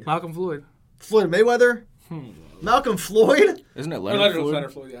 Floyd. Malcolm Floyd. Floyd Mayweather. Malcolm Floyd. Isn't it Leonard Floyd?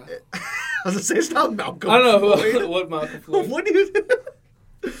 Leonard Floyd, yeah. I was gonna say it's not Malcolm. I don't know Floyd. what Malcolm Floyd. What do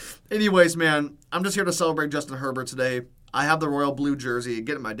you? Anyways, man, I'm just here to celebrate Justin Herbert today. I have the royal blue jersey.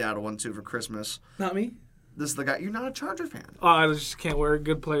 Getting my dad one too for Christmas. Not me. This is the guy. You're not a Charger fan. Oh, I just can't wear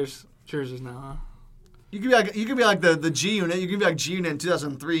good players' jerseys now, huh? You could be like the G Unit. You could be like G Unit in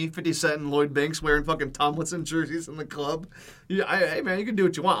 2003, 50 Cent and Lloyd Banks wearing fucking Tomlinson jerseys in the club. Hey man, you can do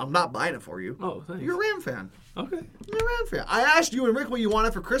what you want. I'm not buying it for you. Oh, thanks. You're a Ram fan. Okay. You're a Ram fan. I asked you and Rick what you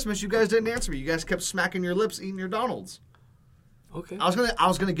wanted for Christmas. You guys didn't answer me. You guys kept smacking your lips, eating your Donalds. Okay. I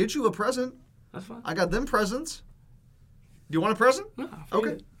was gonna get you a present. That's fine. I got them presents. Do you want a present? No,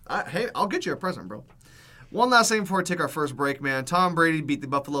 Okay. Hey, I'll get you a present, bro. One last thing before we take our first break, man. Tom Brady beat the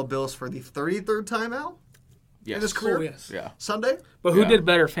Buffalo Bills for the 33rd time out Yes. in his career. Oh, yes. Yeah. Sunday. But who Yeah. did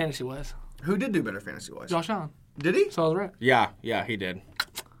better fantasy-wise? Who did do better fantasy-wise? Josh Allen. Did he? So I was right. Yeah, he did.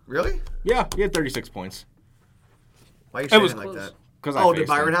 Really? Yeah, he had 36 points. Why are you It saying was it like close. that? Because Oh, did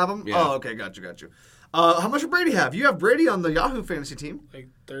Byron have him? Yeah. Oh, okay, got you. How much did Brady have? You have Brady on the Yahoo fantasy team. Like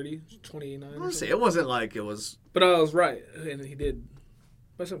 30, 29. or Let's see. something. It wasn't like it was. But I was right, and he did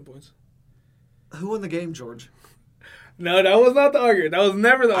by 7 points. Who won the game, George? No, that was not the argument. That was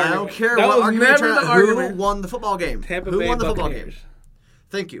never the I argument. don't care That what was argument. never you're the trying- Who argument. won the football game? Tampa Who Bay won the football Buccaneers. game?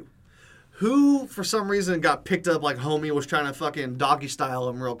 Thank you. Who, for some reason, got picked up like homie was trying to fucking doggy style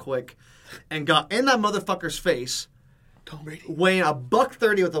him real quick and got in that motherfucker's face, Tom Brady. weighing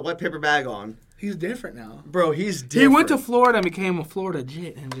 $130 with a wet paper bag on. He's different now. Bro, he's different. He went to Florida and became a Florida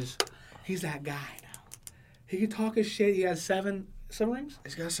Jit, and he's that guy now. He can talk his shit. He has seven rings.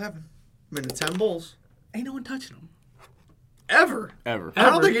 He's got 7. Been to 10 bowls. Ain't no one touching him. Ever. Ever. I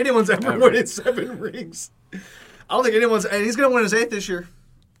don't Ever. think anyone's ever Ever. winning 7 rings. I don't think anyone's, and he's going to win his 8th this year.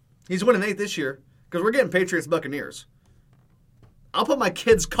 He's winning 8th this year because we're getting Patriots Buccaneers. I'll put my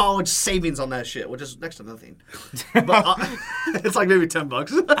kids' college savings on that shit, which is next to nothing. But it's like maybe $10.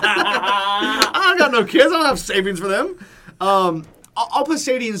 I don't got no kids. I don't have savings for them. I'll put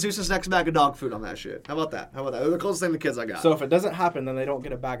Sadie and Zeus's next bag of dog food on that shit. How about that? They're the closest thing to kids I got. So if it doesn't happen, then they don't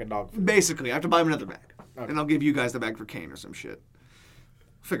get a bag of dog food. Basically, I have to buy them another bag. Okay. And I'll give you guys the bag for Kane or some shit.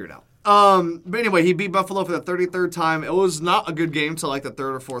 Figure it out. But anyway, he beat Buffalo for the 33rd time. It was not a good game till like the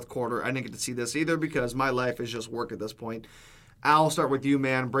 3rd or 4th quarter. I didn't get to see this either because my life is just work at this point. I'll start with you,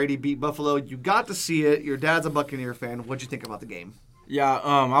 man. Brady beat Buffalo. You got to see it. Your dad's a Buccaneer fan. What'd you think about the game? Yeah,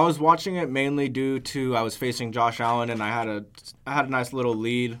 I was watching it mainly due to I was facing Josh Allen and I had a nice little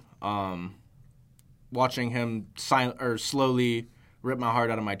lead. Watching him slowly rip my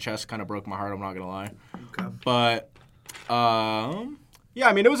heart out of my chest kind of broke my heart. I'm not gonna lie. Okay. But yeah,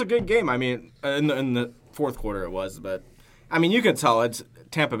 I mean it was a good game. I mean, in Fourth quarter it was, but I mean, you can tell it's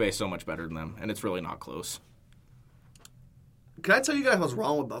Tampa Bay so much better than them, and it's really not close. Can I tell you guys what's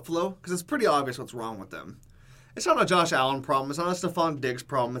wrong with Buffalo? Because it's pretty obvious what's wrong with them. It's not a Josh Allen problem. It's not a Stephon Diggs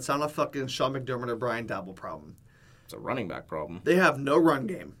problem. It's not a fucking Sean McDermott or Brian Dabble problem. It's a running back problem. They have no run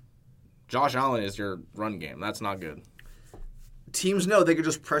game. Josh Allen is your run game. That's not good. Teams know they could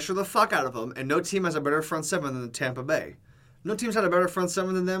just pressure the fuck out of them, and no team has a better front seven than Tampa Bay. No team's had a better front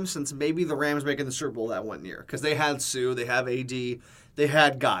seven than them since maybe the Rams making the Super Bowl that one year. Because they had Sue, they have AD, they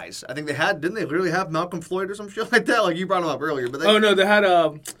had guys. I think they had, didn't they literally have Malcolm Floyd or some shit like that? Like you brought him up earlier. But they had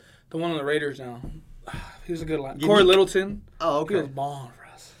the one on the Raiders now. He was a good line. Corey Littleton. Oh, okay. He was balling for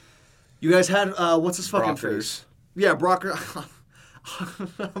us. You guys had, what's his fucking Brockers. face? Yeah, Brocker.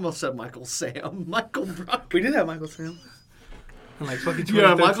 I almost said Michael Sam. Michael Brocker. We did have Michael Sam. In like fucking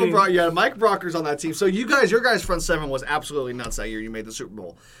Yeah, 2013. Mike Brocker's on that team. So your guys' front seven was absolutely nuts that year. You made the Super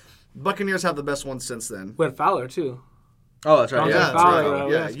Bowl. Buccaneers have the best one since then. We had Fowler, too. Oh, that's right. Dante Yeah, that's Fowler,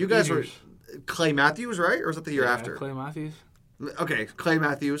 right. Yeah, you guys were Clay Matthews, right? Or was it the year after? Clay Matthews. Okay, Clay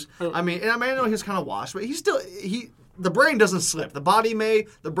Matthews. I mean, I know he's kind of washed, but the brain doesn't slip. The body may,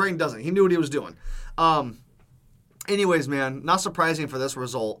 the brain doesn't. He knew what he was doing. Anyways, man, not surprising for this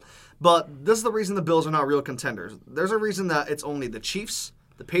result, but this is the reason the Bills are not real contenders. There's a reason that it's only the Chiefs,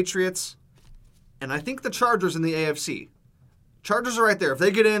 the Patriots, and I think the Chargers in the AFC. Chargers are right there. If they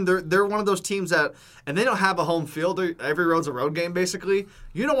get in, they're one of those teams that, and they don't have a home field. Every road's a road game, basically.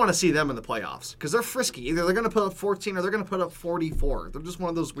 You don't want to see them in the playoffs because they're frisky. Either they're going to put up 14 or they're going to put up 44. They're just one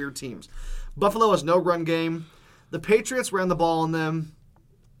of those weird teams. Buffalo has no run game. The Patriots ran the ball on them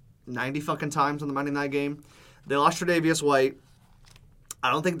 90 fucking times in the Monday night game. They lost Tre'Davious White.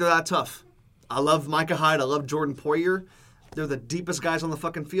 I don't think they're that tough. I love Micah Hyde. I love Jordan Poyer. They're the deepest guys on the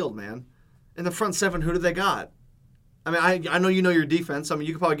fucking field, man. In the front seven, who do they got? I mean, I know you know your defense. I mean,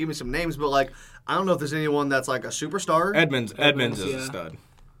 you could probably give me some names, but, like, I don't know if there's anyone that's, like, a superstar. Edmonds is a stud.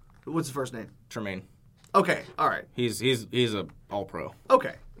 What's his first name? Tremaine. Okay, all right. He's a all-pro.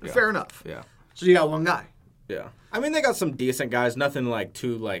 Okay, fair enough. Yeah. So you got one guy. Yeah. I mean, they got some decent guys. Nothing, like,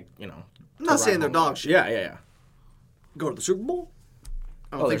 too, like, you know. I'm not saying they're dog shit. Yeah. Go to the Super Bowl?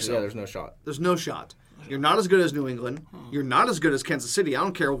 I don't think so. Yeah, there's no shot. There's no shot. You're not as good as New England. You're not as good as Kansas City. I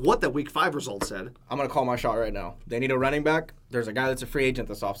don't care what that Week 5 result said. I'm going to call my shot right now. They need a running back. There's a guy that's a free agent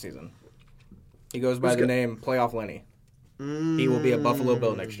this offseason. He goes by the name Playoff Lenny. He will be a Buffalo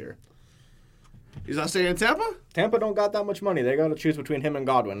Bill next year. He's not staying in Tampa? Tampa don't got that much money. They got to choose between him and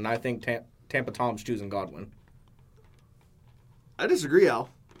Godwin, and I think Tampa Tom's choosing Godwin. I disagree, Al.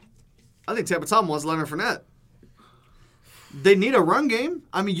 I think Tampa Tom wants Leonard Fournette. They need a run game.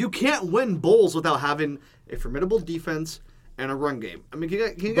 I mean, you can't win bowls without having a formidable defense and a run game. I mean,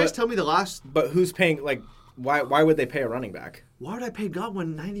 can you guys tell me the last... But who's paying, like, why would they pay a running back? Why would I pay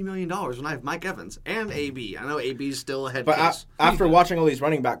Godwin $90 million when I have Mike Evans and AB? I know AB's still a head But case. after watching all these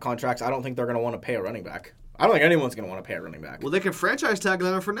running back contracts, I don't think they're going to want to pay a running back. I don't think anyone's going to want to pay a running back. Well, they can franchise tag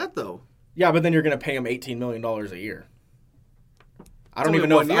Leonard Fournette, though. Yeah, but then you're going to pay him $18 million a year. I don't even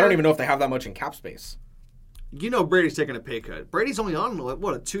know if they have that much in cap space. You know Brady's taking a pay cut. Brady's only on, a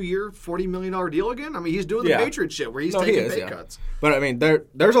 2-year, $40 million deal again? I mean, he's doing the Patriot shit where he's taking pay cuts. But, I mean,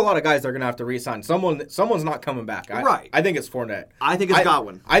 there's a lot of guys they're going to have to re-sign. Someone's not coming back. Right. I think it's Fournette. I think it's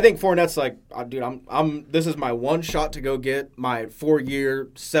Godwin. I think Fournette's like, dude, this is my one shot to go get my 4-year,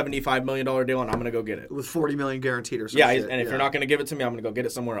 $75 million deal, and I'm going to go get it. With $40 million guaranteed or something. Yeah, and if you're not going to give it to me, I'm going to go get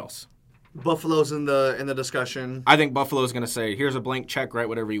it somewhere else. Buffalo's in the discussion. I think Buffalo's going to say, here's a blank check, write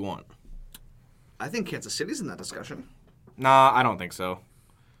whatever you want. I think Kansas City's in that discussion. Nah, I don't think so.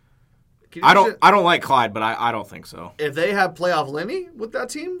 I don't like Clyde, but I don't think so. If they have playoff Lenny with that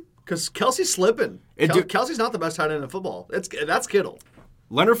team, because Kelsey's slipping. Kelsey's not the best tight end in football. That's Kittle.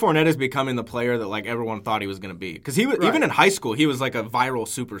 Leonard Fournette is becoming the player that like everyone thought he was going to be. Because even in high school, he was like a viral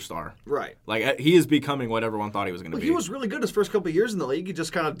superstar. Right. Like he is becoming what everyone thought he was going to be. He was really good his first couple of years in the league. He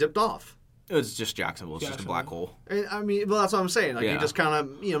just kind of dipped off. It was just Jacksonville. It's just a black hole. And, I mean, well, that's what I'm saying. Like he just kind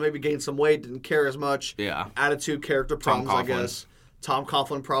of, maybe gained some weight, didn't care as much. Yeah. Attitude, character problems, I guess. Tom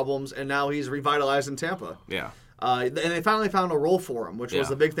Coughlin problems, and now he's revitalized in Tampa. Yeah. And they finally found a role for him, which was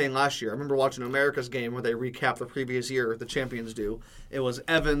the big thing last year. I remember watching America's game where they recapped the previous year, the champions do. It was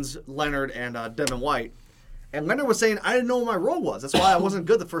Evans, Leonard, and Devin White. And Leonard was saying, I didn't know what my role was. That's why I wasn't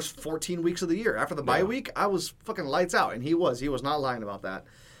good the first 14 weeks of the year. After the bye week, I was fucking lights out, and he was. He was not lying about that.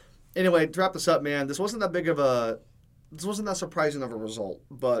 Anyway, to wrap this up, man, this wasn't that surprising of a result,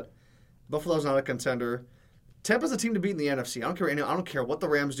 but Buffalo's not a contender. Tampa's a team to beat in the NFC. I don't care what the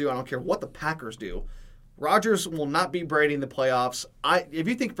Rams do. I don't care what the Packers do. Rodgers will not beat Brady in the playoffs. If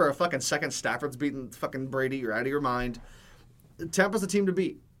you think for a fucking second Stafford's beating fucking Brady, you're out of your mind. Tampa's the team to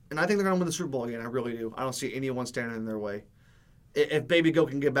beat. And I think they're going to win the Super Bowl again. I really do. I don't see anyone standing in their way. If Baby Goat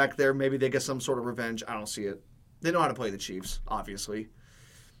can get back there, maybe they get some sort of revenge. I don't see it. They know how to play the Chiefs, obviously.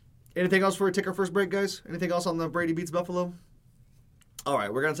 Anything else before we take our first break, guys? Anything else on the Brady beats Buffalo? All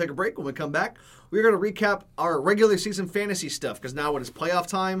right, we're going to take a break. When we come back, we're going to recap our regular season fantasy stuff because now it is playoff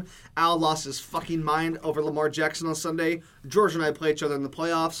time. Al lost his fucking mind over Lamar Jackson on Sunday. George and I play each other in the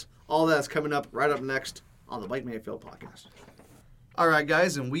playoffs. All that's coming up right up next on the Mike Mayfield podcast. All right,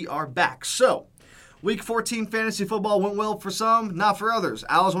 guys, and we are back. So, Week 14 fantasy football went well for some, not for others.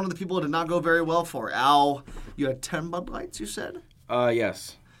 Al is one of the people it did not go very well for. Al, you had 10 Bud Lights, you said?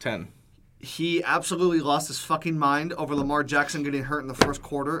 Yes, 10. He absolutely lost his fucking mind over Lamar Jackson getting hurt in the first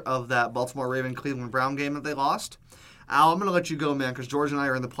quarter of that Baltimore Raven-Cleveland Brown game that they lost. Al, I'm going to let you go, man, because George and I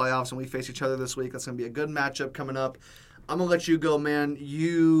are in the playoffs and we face each other this week. That's going to be a good matchup coming up. I'm going to let you go, man.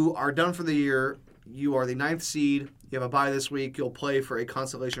 You are done for the year. You are the 9th seed. You have a bye this week. You'll play for a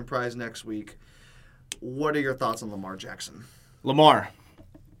consolation prize next week. What are your thoughts on Lamar Jackson? Lamar,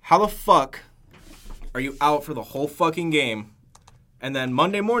 how the fuck are you out for the whole fucking game, and then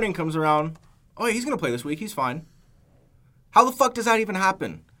Monday morning comes around, oh, yeah, he's going to play this week, he's fine. How the fuck does that even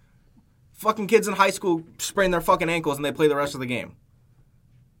happen? Fucking kids in high school sprain their fucking ankles and they play the rest of the game.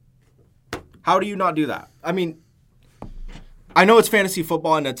 How do you not do that? I mean, I know it's fantasy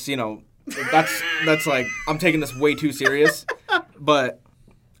football and it's, that's like, I'm taking this way too serious, but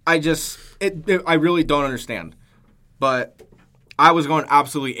I really don't understand. But I was going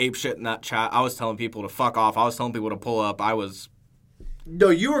absolutely apeshit in that chat. I was telling people to fuck off. I was telling people to pull up. No,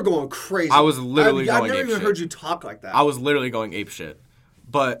 you were going crazy. I was literally going apeshit. I've never even heard you talk like that. I was literally going apeshit.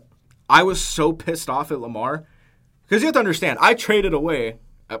 But I was so pissed off at Lamar. Because you have to understand, I traded away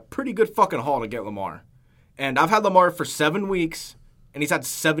a pretty good fucking haul to get Lamar. And I've had Lamar for 7 weeks, and he's had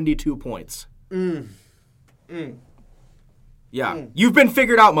 72 points. Yeah. You've been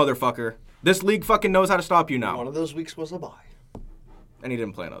figured out, motherfucker. This league fucking knows how to stop you now. One of those weeks was a bye. And he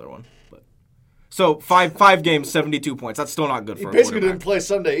didn't play another one. But so, five games, 72 points. That's still not good for a quarterback. He basically didn't play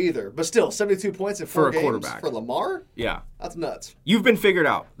Sunday either. But still, 72 points in 4 games quarterback. For Lamar? Yeah. That's nuts. You've been figured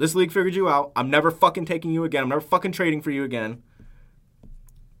out. This league figured you out. I'm never fucking taking you again. I'm never fucking trading for you again.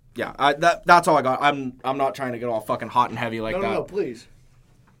 Yeah, that's all I got. I'm not trying to get all fucking hot and heavy like that. No, please.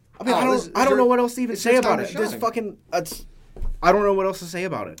 I mean, I don't know what else to even say about it. Just fucking... I don't know what else to say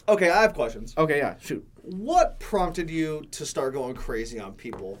about it. Okay, I have questions. Okay, yeah, shoot. What prompted you to start going crazy on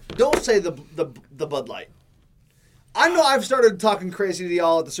people? Don't say the Bud Light. I know I've started talking crazy to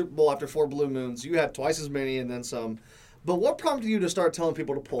y'all at the Super Bowl after 4 Blue Moons. You had twice as many and then some. But what prompted you to start telling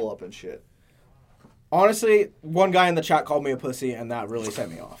people to pull up and shit? Honestly, one guy in the chat called me a pussy, and that really set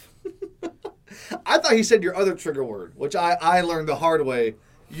me off. I thought he said your other trigger word, which I learned the hard way.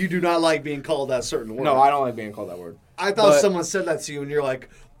 You do not like being called that certain word. No, I don't like being called that word. I thought someone said that to you, and you're like...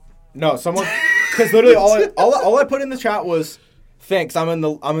 No, someone... Because literally all I put in the chat was, thanks, I'm in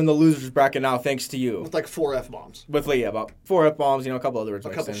the losers bracket now, thanks to you. With like 4 F-bombs. About 4 F-bombs, a couple other words. A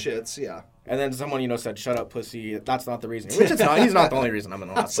couple shits, yeah. And then someone, said, shut up, pussy. That's not the reason. Which it's not. He's not the only reason I'm in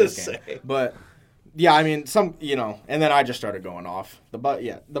the last place game. But, yeah, I mean, and then I just started going off. The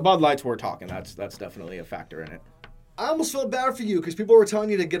Bud Lights were talking. That's definitely a factor in it. I almost felt bad for you because people were telling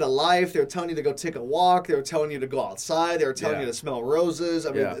you to get a life. They were telling you to go take a walk. They were telling you to go outside. They were telling you to smell roses.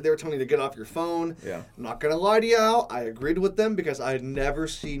 I mean, they were telling you to get off your phone. Yeah. I'm not going to lie to you, Al. I agreed with them because I had never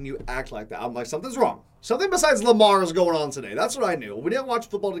seen you act like that. I'm like, something's wrong. Something besides Lamar is going on today. That's what I knew. We didn't watch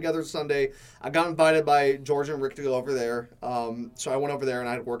football together Sunday. I got invited by George and Rick to go over there. So I went over there and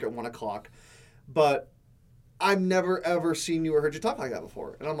I had work at 1 o'clock. But I've never, ever seen you or heard you talk like that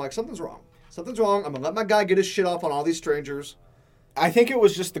before. And I'm like, something's wrong. Something's wrong. I'm going to let my guy get his shit off on all these strangers. I think it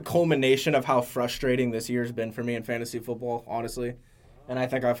was just the culmination of how frustrating this year's been for me in fantasy football, honestly. And I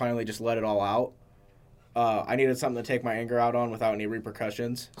think I finally just let it all out. I needed something to take my anger out on without any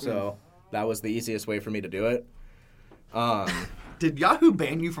repercussions. So that was the easiest way for me to do it. Did Yahoo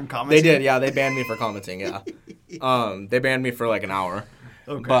ban you from commenting? They did, yeah. They banned me for commenting, yeah. They banned me for like an hour.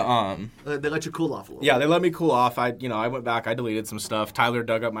 Okay. But they let you cool off a little. Yeah, they let me cool off. I went back. I deleted some stuff. Tyler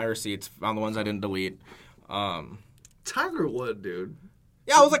dug up my receipts, found the ones I didn't delete. Tiger Wood, dude.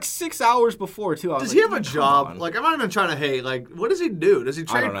 Yeah, it was like 6 hours before too. Does he have a job? Like, I'm not even trying to hate. Like, what does he do? Does he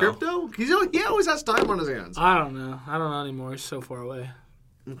trade crypto? He always has time on his hands. I don't know anymore. He's so far away.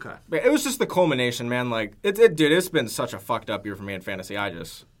 Okay. But it was just the culmination, man. Like, it's been such a fucked up year for me in fantasy. I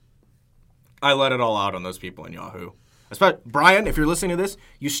let it all out on those people in Yahoo. Especially Brian, if you're listening to this,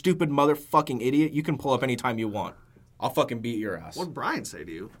 you stupid motherfucking idiot, you can pull up anytime you want. I'll fucking beat your ass. What'd Brian say to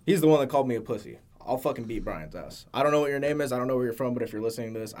you? He's the one that called me a pussy. I'll fucking beat Brian's ass. I don't know what your name is. I don't know where you're from, but if you're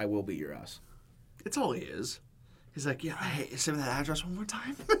listening to this, I will beat your ass. It's all he is. He's like, yeah, hey, send me that address one more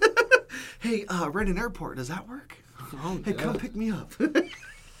time. Hey, Reading Airport, does that work? Oh, Hey, come pick me up.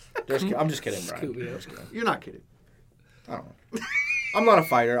 I'm just kidding, Brian. Just kidding. You're not kidding. I don't know. I'm not a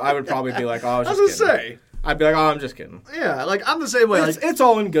fighter. I would probably be like, oh, I was I just was kidding. gonna say. I'd be like, oh, I'm just kidding. Yeah, like I'm the same way. It's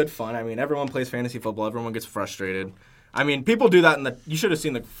all in good fun. I mean, everyone plays fantasy football. Everyone gets frustrated. I mean, people do that you should have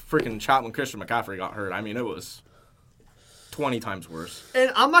seen the freaking chat when Christian McCaffrey got hurt. I mean, it was 20 times worse. And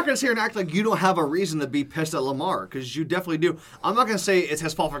I'm not going to sit here and act like you don't have a reason to be pissed at Lamar, because you definitely do. I'm not going to say it's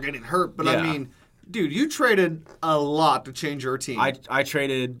his fault for getting hurt, but I mean, dude, you traded a lot to change your team. I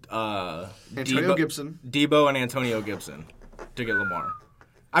traded Antonio Gibson. Debo and Antonio Gibson to get Lamar.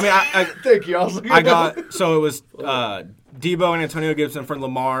 I mean, Thank you. So it was Debo and Antonio Gibson for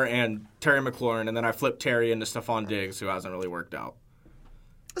Lamar and Terry McLaurin, and then I flipped Terry into Stephon Diggs, who hasn't really worked out.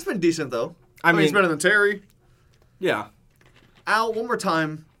 That's been decent, though. I mean, he's better than Terry. Yeah. Al, one more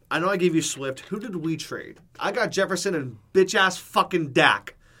time. I know I gave you Swift. Who did we trade? I got Jefferson and bitch-ass fucking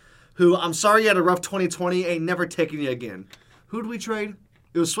Dak, who, I'm sorry you had a rough 2020, ain't never taking you again. Who did we trade?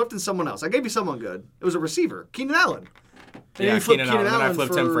 It was Swift and someone else. I gave you someone good. It was a receiver. Keenan Allen. Yeah, Keenan Allen. Then I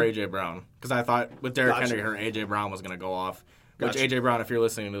flipped him for A.J. Brown. Because I thought with Derrick Henry, A.J. Brown was going to go off. Which, A.J. Brown, if you're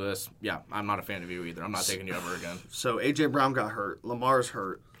listening to this, yeah, I'm not a fan of you either. I'm not taking you ever again. So A.J. Brown got hurt. Lamar's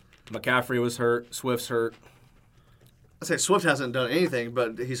hurt. McCaffrey was hurt. Swift's hurt. I say Swift hasn't done anything,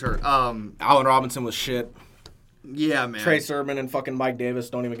 but he's hurt. Allen Robinson was shit. Yeah, man. Trey Sermon and fucking Mike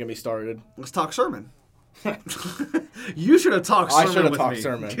Davis, don't even get me started. Let's talk Sermon. You should have talked Sermon. I should have with talked me.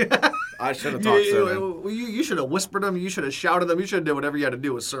 Sermon. I should have talked Sermon. You should have whispered him. You should have shouted him. You should have did whatever you had to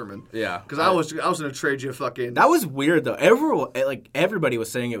do with Sermon. Yeah. Because I was going to trade you fucking. That was weird though. Everybody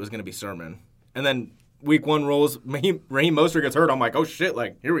was saying it was going to be Sermon, and then week one rolls. Raheem Mostert gets hurt. I'm like, oh shit!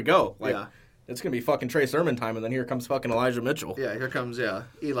 Like here we go. Like it's going to be fucking Trey Sermon time, and then here comes fucking Elijah Mitchell. Yeah, here comes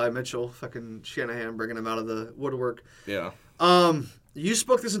Eli Mitchell, fucking Shanahan bringing him out of the woodwork. Yeah. You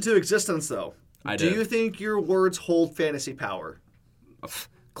spoke this into existence though. I did. Do you think your words hold fantasy power?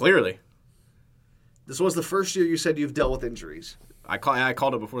 Clearly. This was the first year you said you've dealt with injuries. I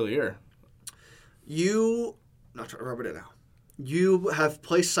called it before the year. Not trying to rub it in now. You have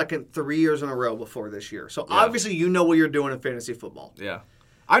placed second 3 years in a row before this year. So obviously you know what you're doing in fantasy football. Yeah.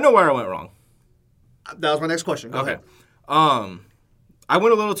 I know where I went wrong. That was my next question. Go ahead. I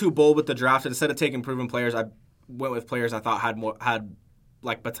went a little too bold with the draft. Instead of taking proven players, I went with players I thought had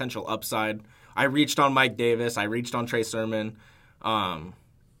like potential upside. I reached on Mike Davis. I reached on Trey Sermon.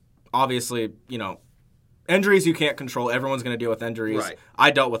 Obviously, injuries you can't control. Everyone's going to deal with injuries. Right.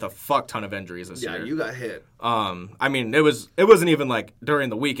 I dealt with a fuck ton of injuries this year. Yeah, you got hit. I mean, it wasn't even like during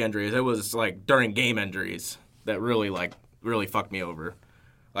the week injuries. It was like during game injuries that really fucked me over.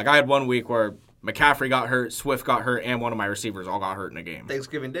 Like I had one week where McCaffrey got hurt, Swift got hurt, and one of my receivers all got hurt in a game.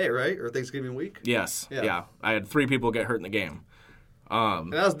 Thanksgiving Day, right? Or Thanksgiving week? Yes. Yeah. I had 3 people get hurt in the game.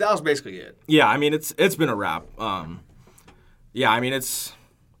 And that was basically it. Yeah, I mean it's been a wrap. Yeah, I mean it's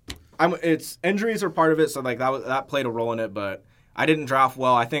injuries are part of it, so like that played a role in it. But I didn't draft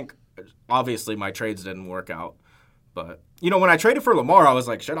well. I think obviously my trades didn't work out. But when I traded for Lamar, I was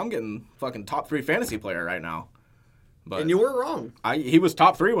like, shit, I'm getting fucking top 3 fantasy player right now. But and you were wrong. He was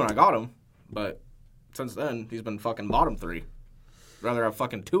top 3 when I got him, but since then he's been fucking bottom 3. Rather have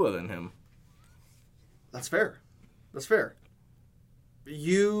fucking Tua than him. That's fair.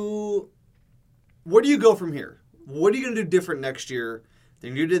 Where do you go from here? What are you going to do different next year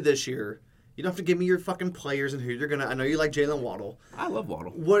than you did this year? You don't have to give me your fucking players and who you're going to... I know you like Jalen Waddle. I love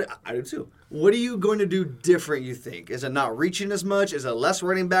Waddle. I do too. What are you going to do different, you think? Is it not reaching as much? Is it less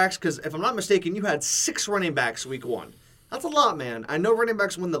running backs? Because if I'm not mistaken, you had 6 running backs week 1. That's a lot, man. I know running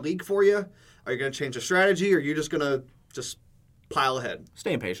backs win the league for you. Are you going to change the strategy or are you just going to just pile ahead?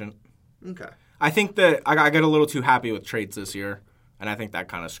 Staying patient. Okay. I think that I got a little too happy with trades this year. And I think that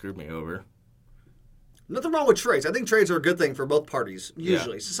kind of screwed me over. Nothing wrong with trades. I think trades are a good thing for both parties,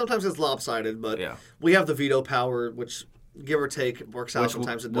 usually. Yeah. Sometimes it's lopsided, but we have the veto power, which, give or take, works out.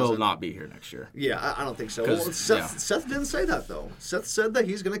 Sometimes it doesn't. Will not be here next year. Yeah, I don't think so. Well, Seth didn't say that, though. Seth said that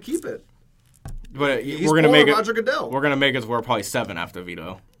he's going to keep it. But we're going to make it Roger Goodell. We're going to make it where probably 7 after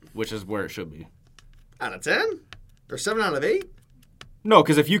veto, which is where it should be. Out of 10? Or 7 out of 8? No,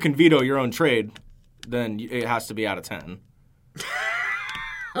 because if you can veto your own trade, then it has to be out of 10.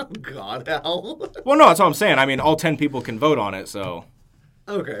 Oh, God, Al. Well, no, that's what I'm saying. I mean, all 10 people can vote on it, so.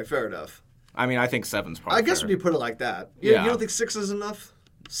 Okay, fair enough. I mean, I think 7's probably I guess fair. when you put it like that. You don't think 6 is enough?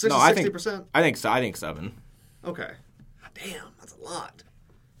 6 is 60%? I think 7. Okay. Damn, that's a lot.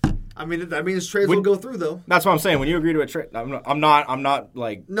 I mean, that means trades will go through, though. That's what I'm saying. When you agree to a trade, I'm not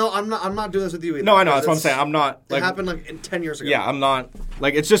like. No, I'm not doing this with you either. No, I know. That's what I'm saying. I'm not. It happened like 10 years ago. Yeah, I'm not.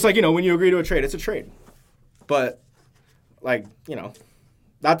 Like, it's just like, when you agree to a trade, it's a trade. but like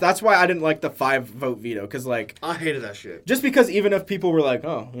that's why I didn't like the 5-vote veto because like I hated that shit. Just because even if people were like,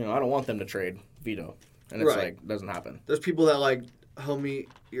 oh, I don't want them to trade, veto, and it's Right. like doesn't happen. There's people that like, homie,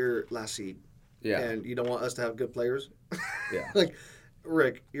 you're last seed. Yeah. And you don't want us to have good players. Yeah. Like,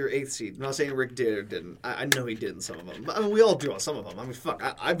 Rick, you're 8th seed. I'm not saying Rick did or didn't. I know he did in some of them. But, I mean, we all do on some of them. I mean, fuck.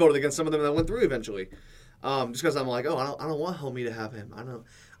 I voted against some of them that went through eventually. Just because I'm like, I don't want homie to have him. I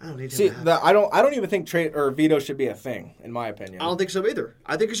don't need him See, to have him. I don't even think trade or veto should be a thing, in my opinion. I don't think so either.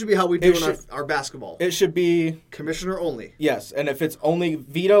 I think it should be how we do in our basketball. It should be Commissioner only. yes, and if it's only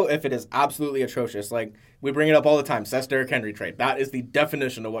veto, if it is absolutely atrocious, like we bring it up all the time, Seth's Derrick Henry trade. That is the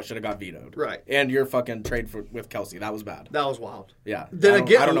definition of what should have got vetoed. Right. And your fucking trade with Kelsey, that was bad. That was wild. Yeah. Then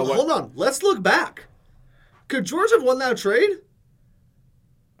again, I don't know hold on. Let's look back. Could George have won that trade?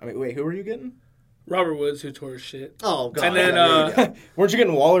 I mean, wait, who were you getting? Robert Woods, who tore his shit. Oh, God. And then, Weren't you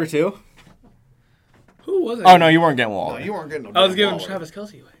getting Waller too? who was it? Oh no, you weren't getting Waller. No, you weren't getting no I was giving Waller. Travis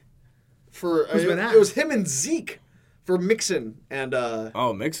Kelce away. Who's been it asked? was him and Zeke for Mixon and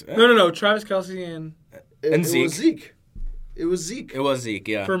Oh, mix. No. Travis Kelce and And it Zeke. was Zeke. It was Zeke It was Zeke,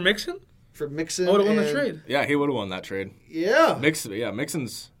 yeah. for Mixon. for Mixon. I would have won the and- trade. Yeah, he would have won that trade. Yeah.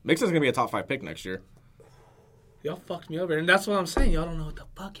 Mixon's gonna be a top 5 pick next year. Y'all fucked me over, and that's what I'm saying. Y'all don't know what the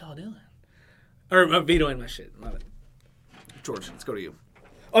fuck y'all doing, or vetoing my shit. Love it. George, let's go to you.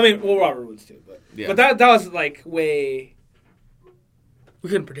 I mean, well, Robert Woods too, but Yeah. that was like way. We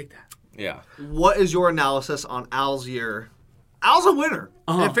couldn't predict that. Yeah. What is your analysis on Al's year? Al's a winner.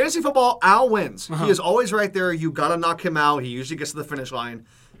 Uh-huh. In fantasy football, Al wins. He is always right there. You got to knock him out. He usually gets to the finish line.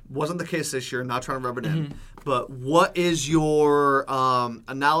 Wasn't the case this year. Not trying to rub it in. But what is your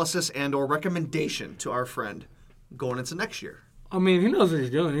analysis and or recommendation to our friend going into next year? I mean, he knows what he's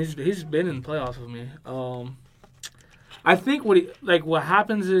doing. He's been in playoffs with me. I think what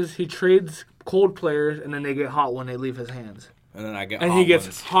happens is he trades cold players, and then they get hot when they leave his hands. And then I get And hot he gets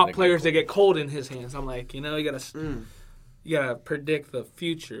ones hot that players get that get cold in his hands. I'm like, you gotta predict the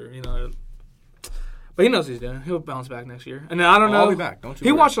future, But he knows what he's doing. He'll bounce back next year. And then I don't know. I'll be back. Don't you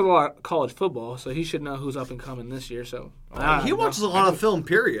He worry. watched a lot of college football, so he should know who's up and coming this year. So He watches a lot of film,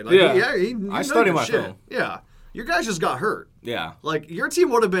 period. Like, Yeah. he I knows study your my shit. film. Yeah. Your guys just got hurt. Yeah. Like, your team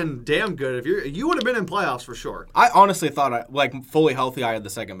would have been damn good if you would have been in playoffs for sure. I honestly thought, fully healthy, I had the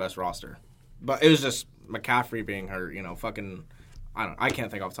second best roster. But it was just McCaffrey being hurt, fucking, I can't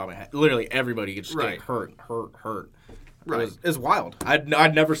think off the top of my head. Literally everybody gets Right. hurt. Right. It's wild. I'd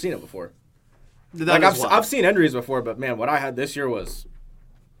never seen it before. That is wild. I've seen injuries before, but man, what I had this year was,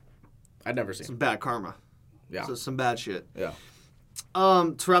 I'd never seen. Some bad karma. Yeah. So some bad shit. Yeah.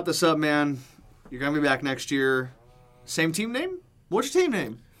 To wrap this up, man, you're going to be back next year. Same team name? What's your team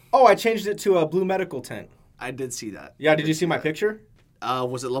name? Oh, I changed it to a blue medical tent. I did see that. Yeah, did you see my picture?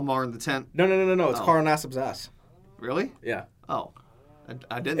 Was it Lamar in the tent? No. It's Carl Nassib's ass. Really? Yeah. Oh.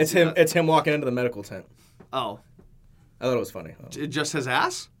 I didn't It's see him. that. It's him walking into the medical tent. Oh. I thought it was funny. Just his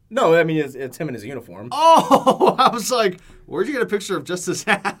ass? No, I mean it's him in his uniform. Oh, I was like, where'd you get a picture of just his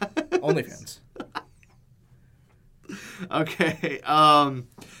ass? OnlyFans. Okay.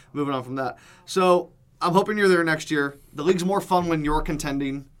 Moving on from that. So I'm hoping you're there next year. The league's more fun when you're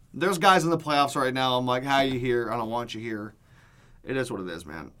contending. There's guys in the playoffs right now. I'm like, how you here? I don't want you here. It is what it is,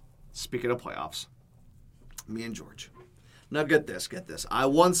 man. Speaking of playoffs, me and George. Now get this. I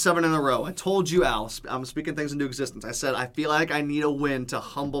won 7 in a row. I told you, Al, I'm speaking things into existence. I said I feel like I need a win to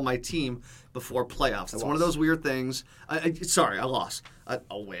humble my team before playoffs. It's one of those weird things. Sorry, I lost.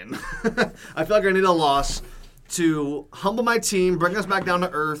 A win. I feel like I need a loss to humble my team, bring us back down to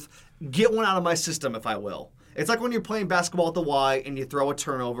earth, get one out of my system, if I will. It's like when you're playing basketball at the Y and you throw a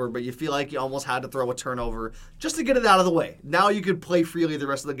turnover, but you feel like you almost had to throw a turnover just to get it out of the way. Now you could play freely the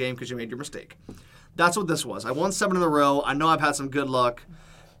rest of the game because you made your mistake. That's what this was. I won 7 in a row. I know I've had some good luck.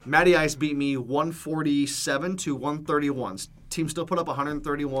 Matty Ice beat me 147 to 131. Team still put up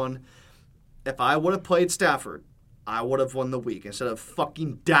 131. If I would have played Stafford, I would have won the week instead of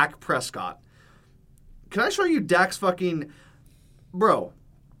fucking Dak Prescott. Can I show you Dak's fucking... Bro,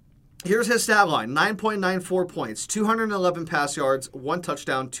 here's his stat line. 9.94 points, 211 pass yards, 1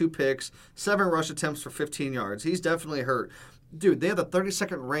 touchdown, 2 picks, 7 rush attempts for 15 yards. He's definitely hurt. Dude, they have the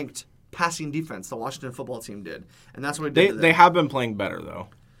 32nd ranked passing defense the Washington football team did. And that's what we did to them. They have been playing better though.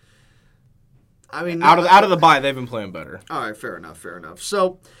 I mean, Out of the bye, they've been playing better. All right, fair enough.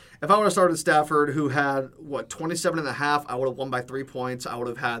 So, if I would have started Stafford, who had, 27.5, I would have won by 3 points. I would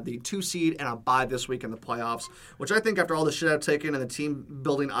have had the 2 seed and a bye this week in the playoffs, which I think after all the shit I've taken and the team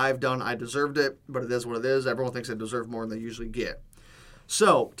building I've done, I deserved it, but it is what it is. Everyone thinks I deserve more than they usually get.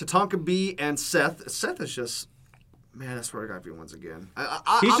 So, Tatanka B and Seth is just, Man, I swear to God, if he wins again.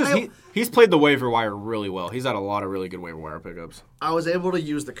 He's played the waiver wire really well. He's had a lot of really good waiver wire pickups. I was able to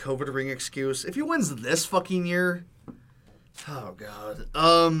use the COVID ring excuse. If he wins this fucking year, oh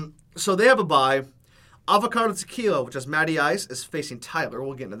God. So they have a bye. Avocado Tequila, which is Matty Ice, is facing Tyler.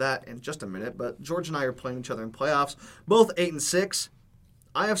 We'll get into that in just a minute. But George and I are playing each other in playoffs. Both 8-6.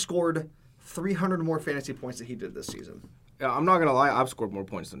 I have scored 300 more fantasy points than he did this season. Yeah, I'm not gonna lie. I've scored more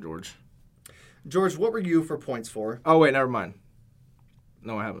points than George. George, what were you for points for? Oh wait, never mind.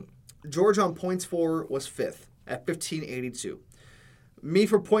 No, I haven't. George on points for was 5th at 1582. Me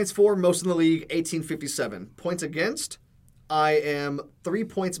for points for, most in the league, 1857. Points against, I am 3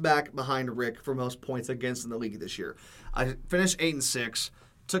 points back behind Rick for most points against in the league this year. I finished 8-6,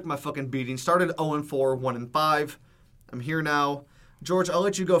 took my fucking beating, started 0-4, 1-5. I'm here now. George, I'll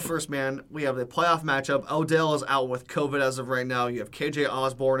let you go first, man. We have the playoff matchup. Odell is out with COVID as of right now. You have KJ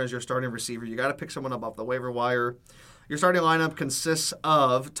Osborne as your starting receiver. You got to pick someone up off the waiver wire. Your starting lineup consists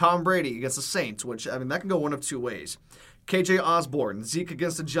of Tom Brady against the Saints, which, I mean, that can go one of two ways. KJ Osborne, Zeke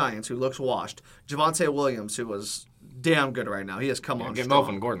against the Giants, who looks washed. Javonte Williams, who was damn good right now. He has come on Get strong.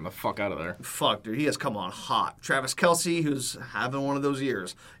 Melvin Gordon the fuck out of there. Fuck, dude. He has come on hot. Travis Kelce, who's having one of those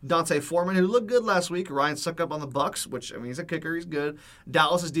years. Dante Foreman, who looked good last week. Ryan Suckup on the Bucks, which, I mean, he's a kicker. He's good.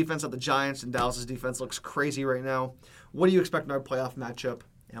 Dallas' defense at the Giants, and Dallas' defense looks crazy right now. What do you expect in our playoff matchup,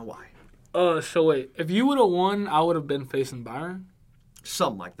 and why? So wait. If you would have won, I would have been facing Byron?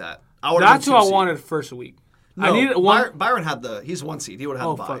 Something like that. That's who I wanted first week. No, I needed one. Byron had he's 1 seed. He would have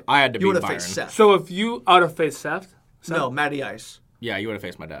had the bye. Fuck. I had to You would beat have Byron. faced Seth. So if you out of face Seth? No, Matty Ice. Yeah, you would have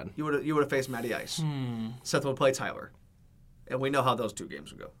faced my dad. You would have faced Matty Ice. Seth would play Tyler. And we know how those two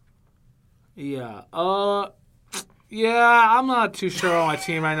games would go. Yeah. Yeah, I'm not too sure on my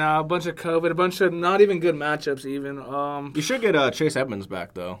team right now. A bunch of COVID, a bunch of not even good matchups even. You should get Chase Edmonds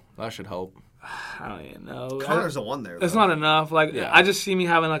back, though. That should help. I don't even know. Connor's the one there, though. It's not enough. Like, Yeah. I just see me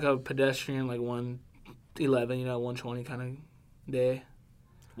having like a pedestrian, like 111, 120 kind of day.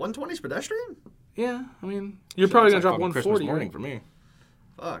 120's pedestrian? Yeah, I mean, you're probably going to drop fucking 140. Christmas morning Right? for me.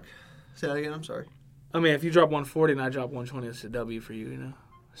 Fuck. Say that again, I'm sorry. I mean, if you drop 140 and I drop 120, it's a W for you,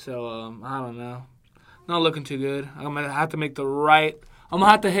 So, I don't know. Not looking too good. I'm going to have to I'm going to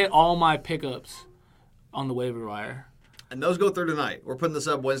have to hit all my pickups on the waiver wire. And those go through tonight. We're putting this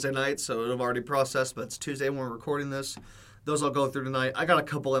up Wednesday night, so it'll have already processed, but it's Tuesday when we're recording this. Those all go through tonight. I got a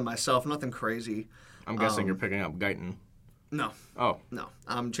couple in myself, nothing crazy. I'm guessing you're picking up Guyton. No. Oh. No.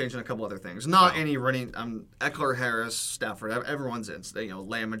 I'm changing a couple other things. Not any running. Eckler, Harris, Stafford. Everyone's in.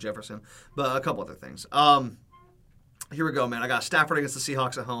 Lamb and Jefferson. But a couple other things. Here we go, man. I got Stafford against the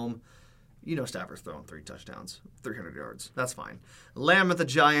Seahawks at home. Stafford's throwing 3 touchdowns, 300 yards. That's fine. Lamb at the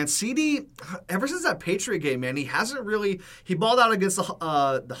Giants. CD, ever since that Patriot game, man, he hasn't really... He balled out against the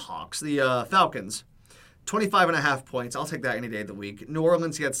Hawks, the Falcons. 25.5 points. I'll take that any day of the week. New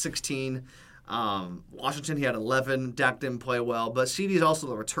Orleans, he had 16. Washington, he had 11. Dak didn't play well. But CD is also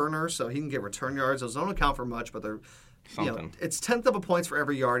the returner, so he can get return yards. Those don't account for much, but they're... it's 10th of a points for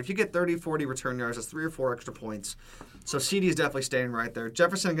every yard. If you get 30, 40 return yards, that's 3 or 4 extra points. So CD is definitely staying right there.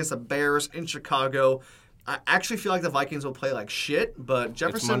 Jefferson against the Bears in Chicago. I actually feel like the Vikings will play like shit, but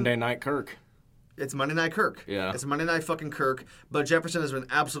Jefferson... It's Monday Night Kirk. It's Monday Night Kirk. Yeah. It's Monday Night fucking Kirk. But Jefferson has been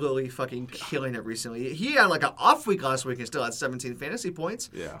absolutely fucking killing it recently. He had like an off week last week and still had 17 fantasy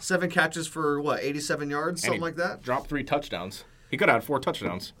points. Yeah. 7 catches for, 87 yards? Something like that? Dropped 3 touchdowns. He could have had 4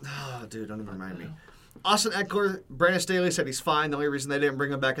 touchdowns. Oh, dude, don't even remind me. Austin Eckler, Brandon Staley said he's fine. The only reason they didn't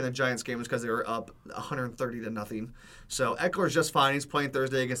bring him back in the Giants game was because they were up 130-0. So Eckler's just fine. He's playing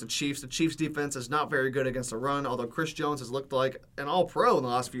Thursday against the Chiefs. The Chiefs' defense is not very good against the run, although Chris Jones has looked like an all-pro in the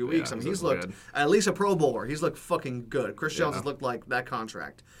last few weeks. Yeah, he's looked at least a Pro Bowler. He's looked fucking good. Chris Jones has looked like that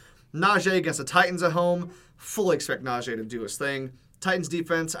contract. Najee against the Titans at home. Fully expect Najee to do his thing. Titans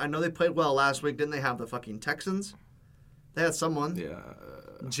defense, I know they played well last week. Didn't they have the fucking Texans? They had someone. Yeah.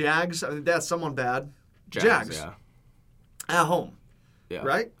 Jags, they had someone bad. Jags. Yeah. At home. Yeah.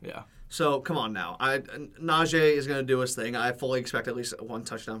 Right? Yeah. So, come on now. Najee is going to do his thing. I fully expect at least 1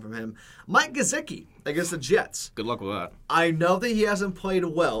 touchdown from him. Mike Gesicki against the Jets. Good luck with that. I know that he hasn't played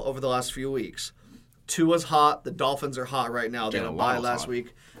well over the last few weeks. Tua's hot. The Dolphins are hot right now. They had a bye last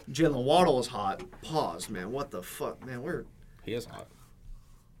week. Jalen Waddle is hot. Pause, man. What the fuck? Man, He is hot.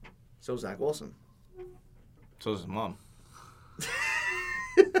 So is Zach Wilson. So is his mom.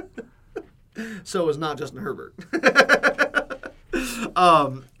 So is not Justin Herbert.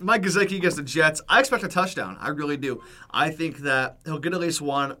 Mike Gesicki against the Jets. I expect a touchdown. I really do. I think that he'll get at least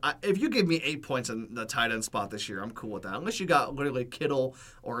one. If you give me 8 points in the tight end spot this year, I'm cool with that. Unless you got literally Kittle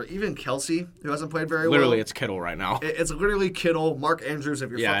or even Kelsey, who hasn't played very well. Literally, it's Kittle right now. It's literally Kittle, Mark Andrews if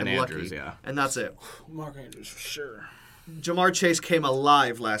you're fucking and lucky. Andrews, yeah. And that's it. Mark Andrews for sure. Jamar Chase came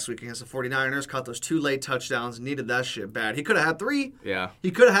alive last week against the 49ers, caught those 2 late touchdowns, needed that shit bad. He could have had 3. Yeah.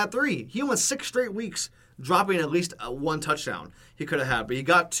 He could have had 3. He went 6 straight weeks dropping at least 1 touchdown. He could have had, but he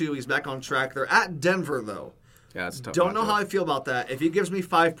got 2. He's back on track. They're at Denver, though. Yeah, it's tough. Don't know how I feel about that. If he gives me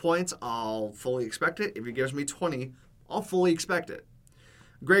 5 points, I'll fully expect it. If he gives me 20, I'll fully expect it.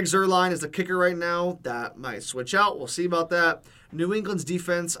 Greg Zuerlein is the kicker right now. That might switch out. We'll see about that. New England's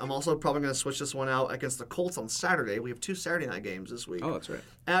defense, I'm also probably going to switch this one out against the Colts on Saturday. We have 2 Saturday night games this week. Oh, that's right.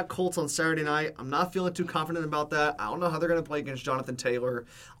 At Colts on Saturday night. I'm not feeling too confident about that. I don't know how they're going to play against Jonathan Taylor.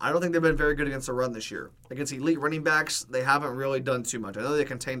 I don't think they've been very good against the run this year. Against elite running backs, they haven't really done too much. I know they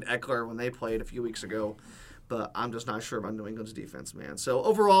contained Eckler when they played a few weeks ago, but I'm just not sure about New England's defense, man. So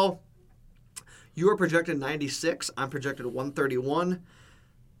overall, you are projected 96. I'm projected 131.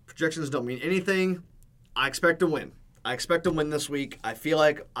 Projections don't mean anything. I expect to win. I expect to win this week. I feel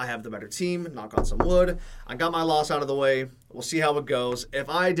like I have the better team. Knock on some wood. I got my loss out of the way. We'll see how it goes. If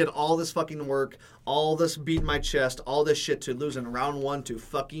I did all this fucking work, all this beating my chest, all this shit to lose in round 1 to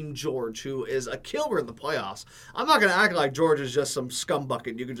fucking George, who is a killer in the playoffs, I'm not going to act like George is just some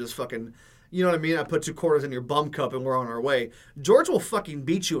scumbucket. You can just fucking, you know what I mean? I put 2 quarters in your bum cup and we're on our way. George will fucking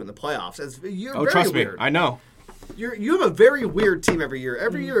beat you in the playoffs. You're very trust weird. me. I know. You have a very weird team every year.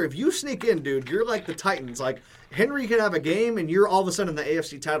 Every year, if you sneak in, dude, you're like the Titans. Like, Henry can have a game, and you're all of a sudden in the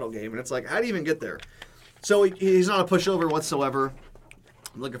AFC title game. And it's like, how do you even get there? So he's not a pushover whatsoever.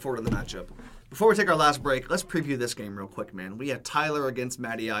 I'm looking forward to the matchup. Before we take our last break, let's preview this game real quick, man. We had Tyler against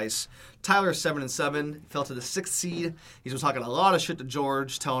Matty Ice. Tyler 7-7, fell to the 6th seed. He's been talking a lot of shit to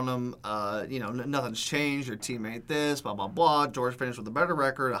George, telling him, nothing's changed. Your team ain't this, blah, blah, blah. George finished with a better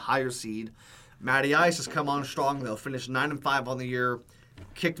record, a higher seed. Matty Ice has come on strong. They'll finish 9-5 on the year.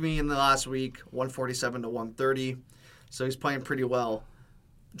 Kicked me in the last week, 147 to 130. So he's playing pretty well.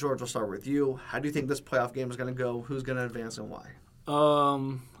 George, we'll start with you. How do you think this playoff game is going to go? Who's going to advance and why?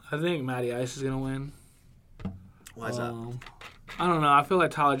 I think Matty Ice is going to win. Why is that? I don't know. I feel like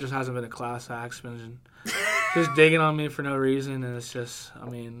Tyler just hasn't been a class act. He's been just digging on me for no reason. And it's just,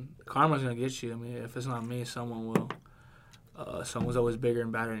 karma's going to get you. If it's not me, someone will. Someone's always bigger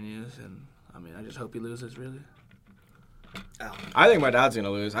and badder than you. And, I just hope he loses, really. Ow. I think my dad's going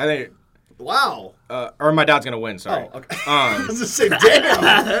to lose. Wow. Or my dad's going to win, sorry. Oh, okay. I was just saying,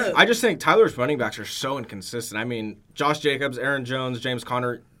 damn. I just think Tyler's running backs are so inconsistent. Josh Jacobs, Aaron Jones, James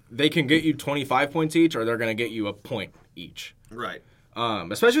Conner, they can get you 25 points each, or they're going to get you a point each. Right.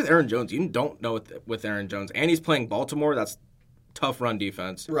 Especially with Aaron Jones. You don't know with Aaron Jones. And he's playing Baltimore. That's tough run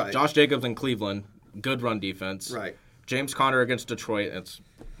defense. Right. Josh Jacobs in Cleveland, good run defense. Right. James Conner against Detroit, it's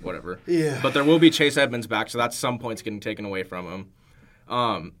whatever. Yeah. But there will be Chase Edmonds back, so that's some points getting taken away from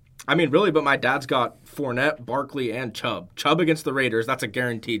him. Really, but my dad's got Fournette, Barkley, and Chubb. Chubb against the Raiders, that's a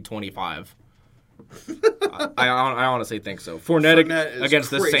guaranteed 25. I honestly think so. Fournette against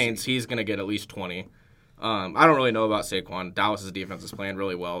crazy. the Saints, he's going to get at least 20. I don't really know about Saquon. Dallas' defense is playing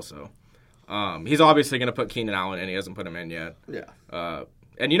really well, so he's obviously going to put Keenan Allen in. He hasn't put him in yet. Yeah.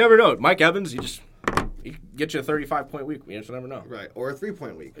 And you never know. Mike Evans, he get you a 35-point week. You just never know. Right. Or a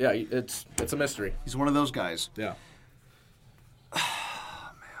 3-point week. Yeah, it's a mystery. He's one of those guys. Yeah.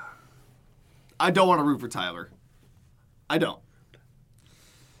 I don't want to root for Tyler. I don't.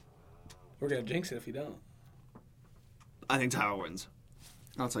 We're going to jinx it if you don't. I think Tyler wins.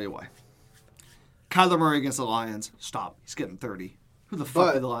 I'll tell you why. Kyler Murray against the Lions. Stop. He's getting 30. Who the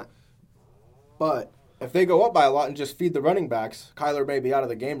fuck did the Lions? But if they go up by a lot and just feed the running backs, Kyler may be out of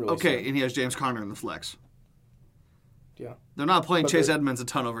the game really soon. And he has James Conner in the flex. Yeah. They're not playing Chase Edmonds a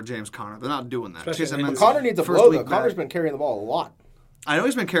ton over James Conner. They're not doing that. Chase Edmonds Conner needs a blow, though. Conner's been carrying the ball a lot. I know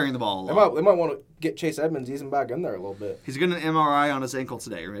he's been carrying the ball a lot. They might want to get Chase Edmonds, ease him back in there a little bit. He's getting an MRI on his ankle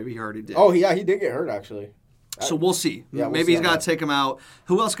today, or maybe he already did. Oh, yeah, he did get hurt, actually. So we'll see. Yeah, maybe he's got to take him out.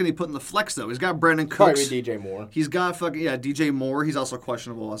 Who else can he put in the flex, though? He's got Brandon Cooks. Probably DJ Moore. He's got DJ Moore. He's also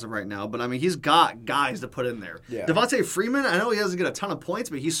questionable as of right now. But, he's got guys to put in there. Yeah. Devontae Freeman, I know he doesn't get a ton of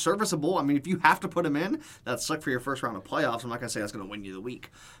points, but he's serviceable. If you have to put him in, that's suck for your first round of playoffs. I'm not going to say that's going to win you the week.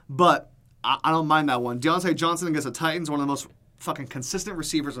 But I don't mind that one. Deontay Johnson against the Titans, one of the most fucking consistent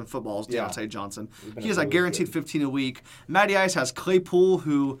receivers in football is Deontay Johnson. He has a guaranteed 15 a week. Matty Ice has Claypool,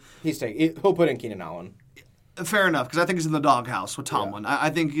 who... He'll put in Keenan Allen. Fair enough, because I think he's in the doghouse with Tomlin. Yeah. I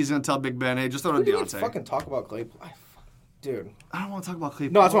think he's going to tell Big Ben, hey, just throw to Deontay. Fucking talk about Claypool. Dude. I don't want to talk about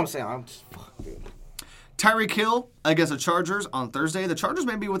Claypool. No, that's what I'm saying. Dude. Tyreek Hill against the Chargers on Thursday. The Chargers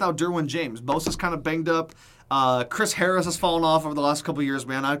may be without Derwin James. Bosa's kind of banged up. Chris Harris has fallen off over the last couple of years,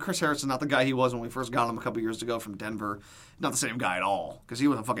 man. Chris Harris is not the guy he was when we first got him a couple of years ago from Denver. Not the same guy at all, because he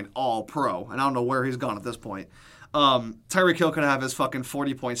was a fucking all-pro, and I don't know where he's gone at this point. Tyreek Hill could have his fucking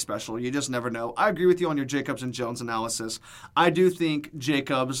 40-point special. You just never know. I agree with you on your Jacobs and Jones analysis. I do think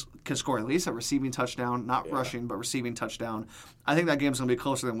Jacobs can score at least a receiving touchdown, not rushing, but receiving touchdown. I think that game's going to be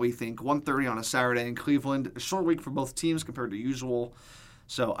closer than we think. 1:30 on a Saturday in Cleveland. A short week for both teams compared to usual.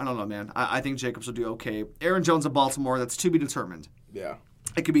 So, I don't know, man. I think Jacobs will do okay. Aaron Jones of Baltimore, that's to be determined. Yeah.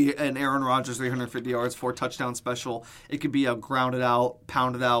 It could be an Aaron Rodgers 350 yards, 4-touchdown special. It could be a grounded out,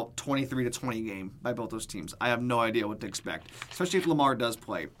 pounded out 23-20 game by both those teams. I have no idea what to expect, especially if Lamar does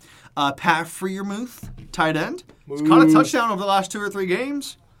play. Pat Freiermuth, tight end. He's caught a touchdown over the last 2 or 3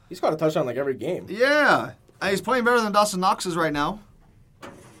 games. He's caught a touchdown like every game. Yeah. He's playing better than Dawson Knox is right now.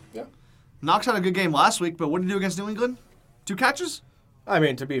 Yeah. Knox had a good game last week, but what did he do against New England? 2 catches? I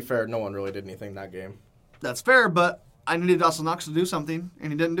mean, to be fair, no one really did anything that game. That's fair, but I needed Dawson Knox to do something,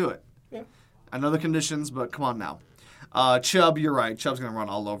 and he didn't do it. Yeah. I know the conditions, but come on now. Chubb, you're right. Chubb's going to run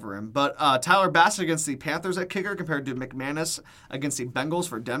all over him. But Tyler Bassett against the Panthers at kicker compared to McManus against the Bengals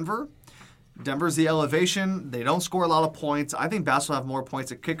for Denver. Denver's the elevation. They don't score a lot of points. I think Bassett will have more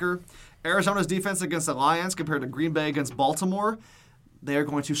points at kicker. Arizona's defense against the Lions compared to Green Bay against Baltimore. They are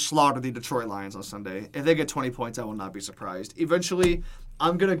going to slaughter the Detroit Lions on Sunday. If they get 20 points, I will not be surprised. Eventually,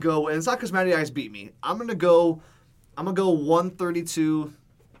 I'm going to go, and it's not because Matty Ice beat me. I'm going to go 132,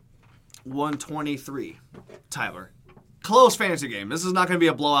 123, Tyler. Close fantasy game. This is not going to be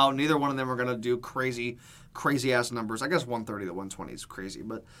a blowout. Neither one of them are going to do crazy ass numbers. I guess 130 to 120 is crazy,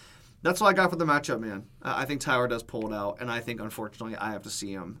 but that's all I got for the matchup, man. I think Tyler does pull it out, and I think, unfortunately, I have to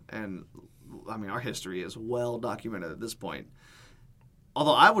see him. And, I mean, our history is well documented at this point.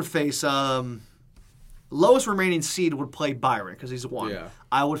 Although I would face lowest remaining seed would play Byron because he's 1. Yeah.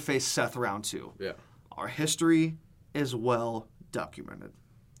 I would face Seth round 2. Yeah. Our history is well documented.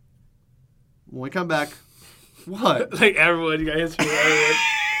 When we come back, what? Like everyone, you got history. Everyone.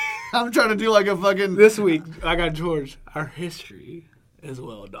 I'm trying to do like a fucking... This week, I got George. Our history is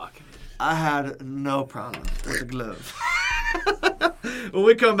well documented. I had no problem with the glove. When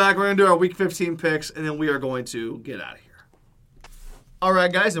we come back, we're going to do our Week 15 picks, and then we are going to get out of here. All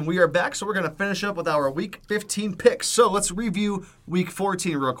right, guys, and we are back, so we're going to finish up with our Week 15 picks. So let's review Week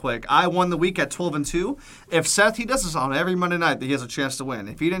 14 real quick. I won the week at 12-2. If Seth, he does this on every Monday night that he has a chance to win.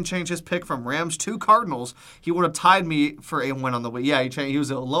 If he didn't change his pick from Rams to Cardinals, he would have tied me for a win on the week. Yeah, he was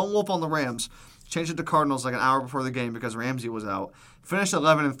a lone wolf on the Rams. Changed it to Cardinals like an hour before the game because Ramsey was out. Finished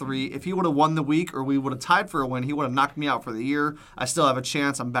 11-3. If he would have won the week or we would have tied for a win, he would have knocked me out for the year. I still have a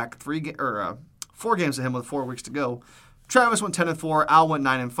chance. I'm back 4 games to him with 4 weeks to go. Travis went 10-4. Al went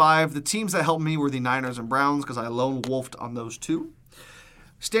 9-5. The teams that helped me were the Niners and Browns because I lone wolfed on those 2.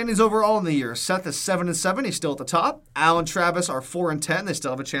 Standings overall in the year. Seth is 7-7. He's still at the top. Al and Travis are 4-10. They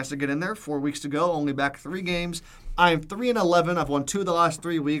still have a chance to get in there. 4 weeks to go. Only back 3 games. I am 3-11. I've won 2 of the last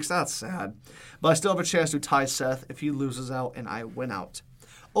 3 weeks. That's sad. But I still have a chance to tie Seth if he loses out and I win out.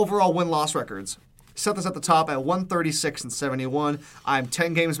 Overall win-loss records. Seth is at the top at 136-71. I'm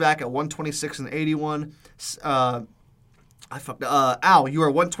 10 games back at 126-81. Al, you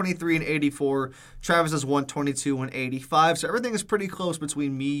are 123-84. Travis is 122-85. So everything is pretty close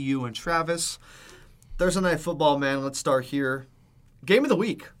between me, you, and Travis. Thursday Night Football, man. Let's start here. Game of the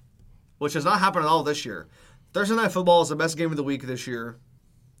week, which has not happened at all this year. Thursday Night Football is the best game of the week this year.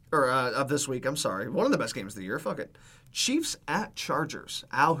 Or of this week, I'm sorry. One of the best games of the year. Fuck it. Chiefs at Chargers.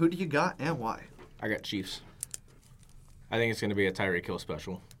 Al, who do you got and why? I got Chiefs. I think it's going to be a Tyreek Hill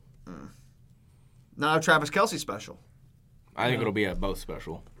special. Not a Travis Kelce special. I think it'll be a both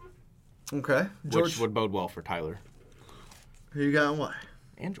special. Okay. George, which would bode well for Tyler. Who you got and why?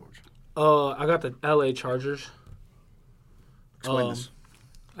 And George. I got the LA Chargers. Explain this.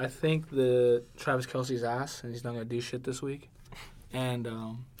 I think the Travis Kelce's ass, and he's not going to do shit this week. And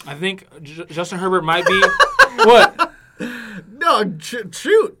I think Justin Herbert might be... What? No,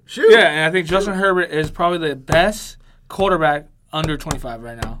 shoot. Yeah, and I think Justin Herbert is probably the best quarterback under 25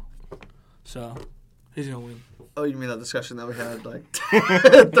 right now. So, he's going to win. Oh, you mean that discussion that we had like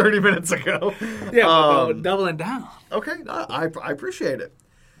 30 minutes ago? Yeah, but doubling down. Okay, I appreciate it.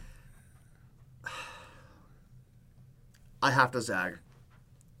 I have to zag.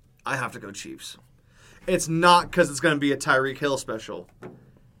 I have to go Chiefs. It's not because it's going to be a Tyreek Hill special.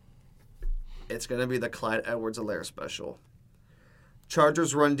 It's going to be the Clyde Edwards-Helaire special.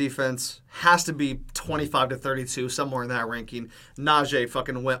 Chargers run defense has to be 25-32, somewhere in that ranking. Najee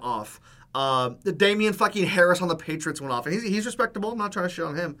fucking went off. The Damian fucking Harris on the Patriots went off. And he's respectable. I'm not trying to shit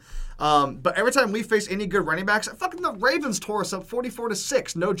on him. But every time we face any good running backs, fucking the Ravens tore us up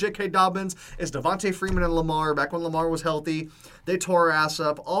 44-6. No J.K. Dobbins. It's Devontae Freeman and Lamar. Back when Lamar was healthy, they tore our ass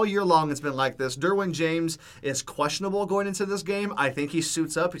up. All year long it's been like this. Derwin James is questionable going into this game. I think he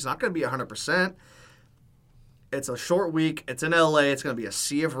suits up. He's not going to be 100%. It's a short week. It's in L.A. It's going to be a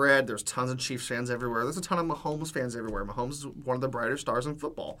sea of red. There's tons of Chiefs fans everywhere. There's a ton of Mahomes fans everywhere. Mahomes is one of the brighter stars in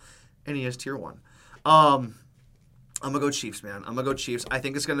football. And he is tier 1. I'm going to go Chiefs, man. I'm going to go Chiefs. I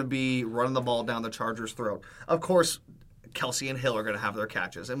think it's going to be running the ball down the Chargers' throat. Of course, Kelsey and Hill are going to have their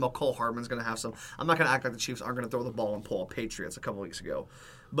catches. And McCole Hardman's going to have some. I'm not going to act like the Chiefs aren't going to throw the ball and pull a Patriots a couple weeks ago.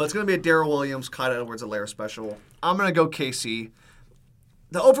 But it's going to be a Darrell Williams, Clyde Edwards-Helaire special. I'm going to go KC.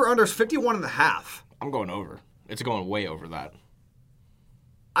 The over-under is 51.5. I'm going over. It's going way over that.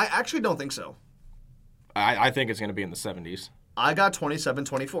 I actually don't think so. I think it's going to be in the 70s. I got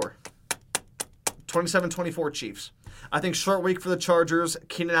 27-24. 27-24 Chiefs. I think short week for the Chargers.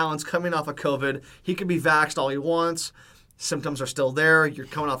 Keenan Allen's coming off of COVID. He can be vaxxed all he wants. Symptoms are still there. You're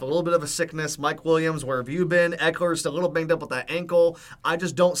coming off a little bit of a sickness. Mike Williams, where have you been? Eckler's still a little banged up with that ankle. I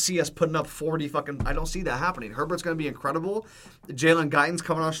just don't see us putting up 40 fucking... I don't see that happening. Herbert's going to be incredible. Jalen Guyton's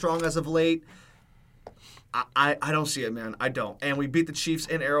coming on strong as of late. I don't see it, man. I don't. And we beat the Chiefs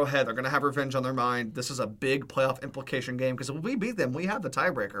in Arrowhead. They're going to have revenge on their mind. This is a big playoff implication game because if we beat them, we have the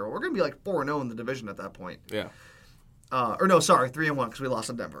tiebreaker. We're going to be like 4-0 in the division at that point. Yeah. 3-1 because we lost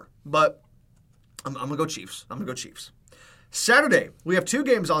to Denver. But I'm going to go Chiefs. Saturday. We have 2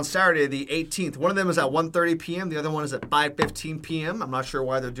 games on Saturday, the 18th. One of them is at 1:30 p.m. The other one is at 5:15 p.m. I'm not sure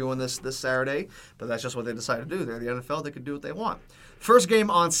why they're doing this Saturday, but that's just what they decided to do. They're the NFL. They can do what they want. First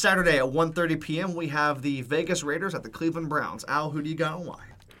game on Saturday at 1:30 p.m. We have the Vegas Raiders at the Cleveland Browns. Al, who do you got and why?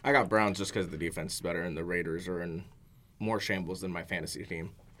 I got Browns just because the defense is better, and the Raiders are in more shambles than my fantasy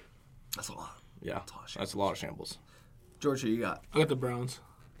team. That's a lot. Yeah, that's a lot of shambles. George, who you got? I got the Browns.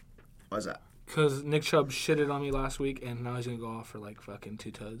 Why is that? Because Nick Chubb shitted on me last week, and now he's going to go off for like fucking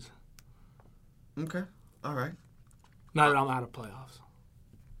 2 tuds. Okay. All right. Now that I'm out of playoffs.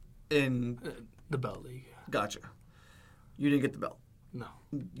 In the belt league. Gotcha. You didn't get the belt. No.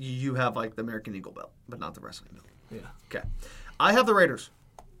 You have like the American Eagle belt, but not the wrestling belt. Yeah. Okay. I have the Raiders.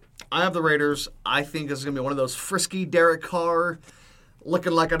 I think this is going to be one of those frisky Derek Carr,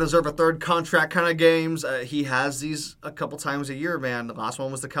 looking like I deserve a third contract kind of games. He has these a couple times a year, man. The last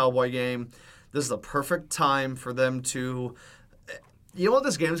one was the Cowboy game. This is the perfect time for them to... You know what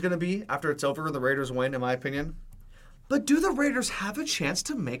this game is going to be after it's over and the Raiders win, in my opinion? But do the Raiders have a chance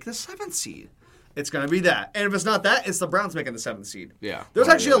to make the 7th seed? It's going to be that. And if it's not that, it's the Browns making the 7th seed. Yeah. There's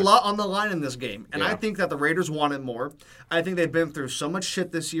actually a lot on the line in this game. And yeah. I think that the Raiders want it more. I think they've been through so much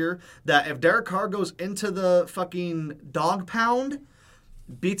shit this year that if Derek Carr goes into the fucking dog pound,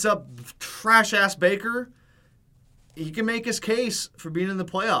 beats up trash-ass Baker, he can make his case for being in the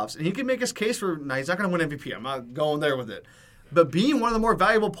playoffs. And he can make his case for... Now, he's not going to win MVP. I'm not going there with it. But being one of the more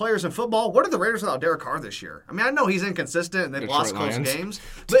valuable players in football, what are the Raiders without Derek Carr this year? I mean, I know he's inconsistent and they've lost close games.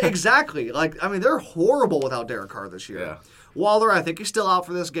 But exactly. They're horrible without Derek Carr this year. Yeah. Waller, I think he's still out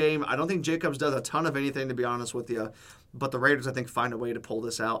for this game. I don't think Jacobs does a ton of anything, to be honest with you. But the Raiders, I think, find a way to pull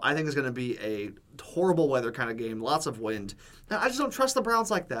this out. I think it's going to be a horrible weather kind of game. Lots of wind. Now, I just don't trust the Browns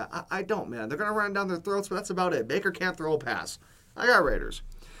like that. I don't, man. They're going to run down their throats, but that's about it. Baker can't throw a pass. I got Raiders.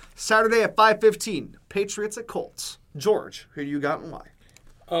 Saturday at 5:15, Patriots at Colts. George, who do you got and why?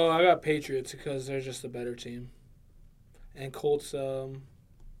 Oh, I got Patriots because they're just a better team. And Colts are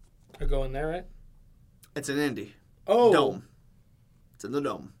going there, right? It's in Indy. Oh. Dome. It's in the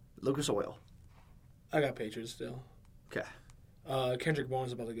Dome. Lucas Oil. I got Patriots still. Okay. Kendrick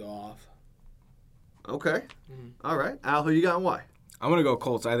Bourne's about to go off. Okay. All right. Al, who you got and why? I'm going to go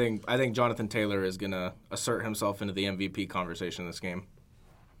Colts. I think Jonathan Taylor is going to assert himself into the MVP conversation this game.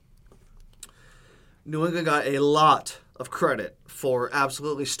 New England got a lot of credit for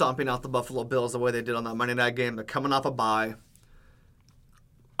absolutely stomping out the Buffalo Bills the way they did on that Monday night game. They're coming off a bye.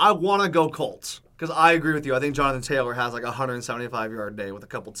 I want to go Colts because I agree with you. I think Jonathan Taylor has like a 175-yard day with a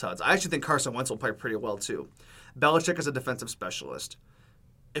couple tuds. I actually think Carson Wentz will play pretty well too. Belichick is a defensive specialist.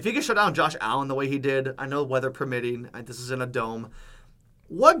 If he can shut down Josh Allen the way he did, I know weather permitting, this is in a dome.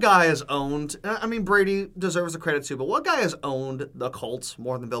 What guy has owned, I mean, Brady deserves the credit too, but what guy has owned the Colts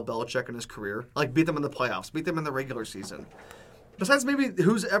more than Bill Belichick in his career? Like, beat them in the playoffs, beat them in the regular season. Besides maybe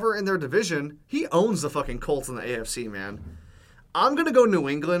who's ever in their division, he owns the fucking Colts in the AFC, man. I'm going to go New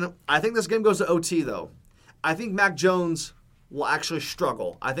England. I think this game goes to OT, though. I think Mac Jones will actually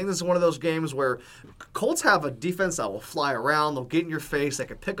struggle. I think this is one of those games where Colts have a defense that will fly around. They'll get in your face. They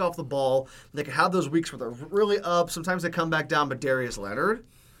can pick off the ball. They can have those weeks where they're really up. Sometimes they come back down, but Darius Leonard,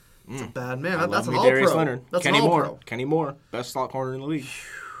 That's a bad man. I That's love an me Darius all-pro. Leonard. That's Kenny an Moore. all-pro. Kenny Moore, best slot corner in the league.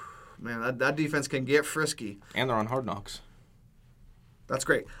 Man, that defense can get frisky. And they're on Hard Knocks. That's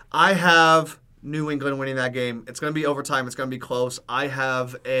great. I have New England winning that game. It's going to be overtime. It's going to be close. I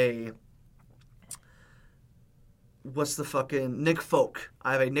have a... What's the fucking... Nick Folk.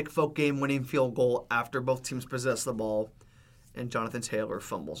 I have a Nick Folk game-winning field goal after both teams possess the ball, and Jonathan Taylor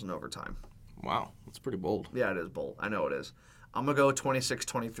fumbles in overtime. Wow, that's pretty bold. Yeah, it is bold. I know it is. I'm going to go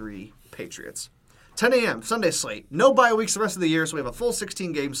 26-23 Patriots. 10 a.m. Sunday slate. No bye weeks the rest of the year, so we have a full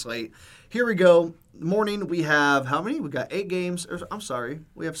 16-game slate. Here we go. Morning, we have how many? We got 8 games.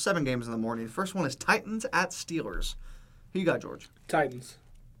 We have 7 games in the morning. First one is Titans at Steelers. Who you got, George? Titans.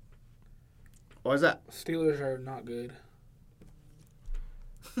 Why is that? Steelers are not good.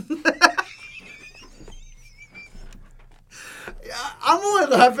 I'm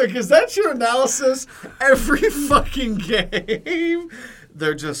only laughing because that's your analysis every fucking game.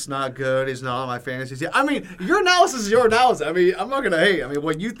 They're just not good. He's not on my fantasy team. I mean, your analysis is your analysis. I mean, I'm not going to hate. I mean,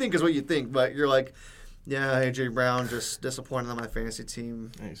 what you think is what you think, but you're like, yeah, A.J. Brown just disappointed on my fantasy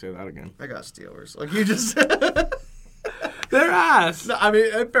team. Hey, say that again. I got Steelers. Like, you just... They're ass. No, I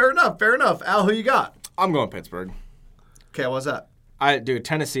mean, fair enough. Al, who you got? I'm going Pittsburgh. Okay, what's that? Dude,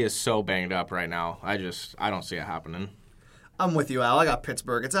 Tennessee is so banged up right now. I don't see it happening. I'm with you, Al. I got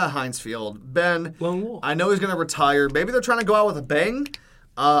Pittsburgh. It's at Heinz Field. Ben, Lone Wolf. I know he's going to retire. Maybe they're trying to go out with a bang.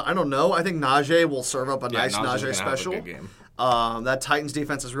 I don't know. I think Najee will serve up a nice Najee special. That Titans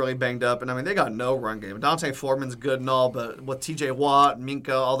defense is really banged up, and I mean they got no run game. Dante Foreman's good and all, but with T.J. Watt,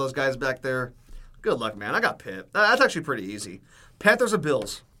 Minka, all those guys back there, good luck, man. I got Pitt. That's actually pretty easy. Panthers or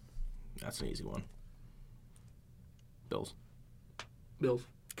Bills? That's an easy one. Bills.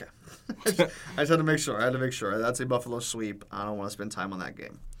 Okay. I just had to make sure. That's a Buffalo sweep. I don't want to spend time on that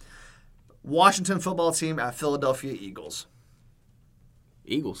game. Washington football team at Philadelphia Eagles.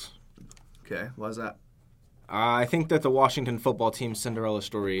 Eagles. Okay, why is that? I think that the Washington football team's Cinderella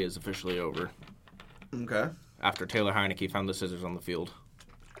story is officially over. Okay. After Taylor Heineke found the scissors on the field.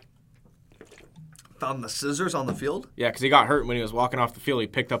 Found the scissors on the field? Yeah, because he got hurt when he was walking off the field. He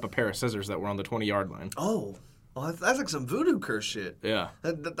picked up a pair of scissors that were on the 20-yard line. Oh, well, that's like some voodoo curse shit. Yeah.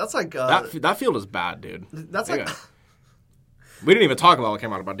 That's like... that field is bad, dude. That's like... We didn't even talk about what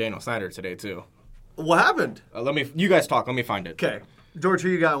came out about Daniel Snyder today, too. What happened? You guys talk. Let me find it. Okay. George, who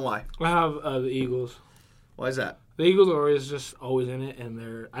you got and why? I have the Eagles. Why is that? The Eagles are always in it,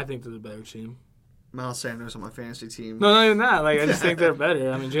 and I think they're the better team. Miles Sanders on my fantasy team. No, not even that. Like I just think they're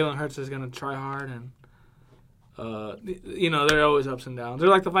better. I mean, Jalen Hurts is going to try hard, and they're always ups and downs. They're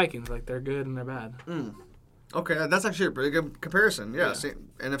like the Vikings. Like they're good and they're bad. Okay, that's actually a pretty good comparison. Yeah. Same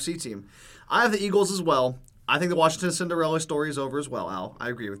NFC team. I have the Eagles as well. I think the Washington Cinderella story is over as well, Al. I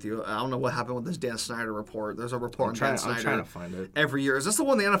agree with you. I don't know what happened with this Dan Snyder report. There's a report on Dan Snyder. I'm trying to find it. Every year. Is this the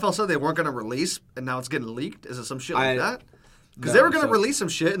one the NFL said they weren't going to release, and now it's getting leaked? Is it some shit like that? Because they were going to release some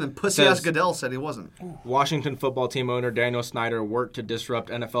shit, and then pussy-ass Goodell said he wasn't. Washington football team owner Daniel Snyder worked to disrupt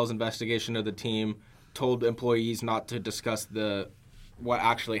NFL's investigation of the team, told employees not to discuss what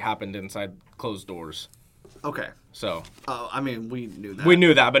actually happened inside closed doors. Okay. So. I mean, we knew that. We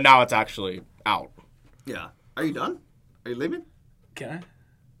knew that, but now it's actually out. Yeah. Are you done? Are you leaving? Can I?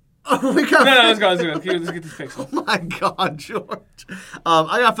 Oh, we got. No, let's go. Let's get this fixed. Oh my God, George.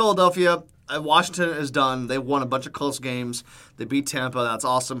 I got Philadelphia. Washington is done. They won a bunch of close games. They beat Tampa. That's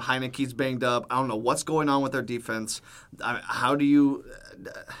awesome. Heineke's banged up. I don't know what's going on with their defense. How do you?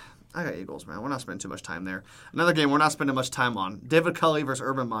 I got Eagles, man. We're not spending too much time there. Another game we're not spending much time on. David Culley versus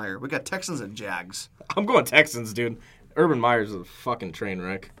Urban Meyer. We got Texans and Jags. I'm going Texans, dude. Urban Meyer's is a fucking train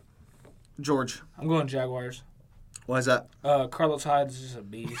wreck. George. I'm going Jaguars. Why is that? Carlos Hyde is just a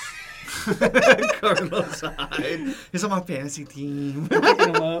beast. Carlos Hyde. He's on my fantasy team.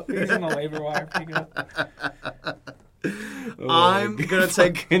 Picking him up. He's on the waiver wire. Picking up. I'm going to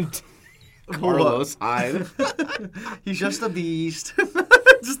take Carlos Hyde. He's just a beast.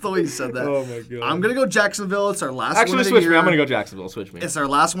 Just the way you said that. Oh, my God. I'm going to go Jacksonville. It's our last one of the year. Switch me. I'm going to go Jacksonville. Switch me. It's our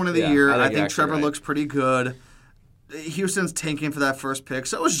last one of the year. I think Trevor right. looks pretty good. Houston's tanking for that first pick.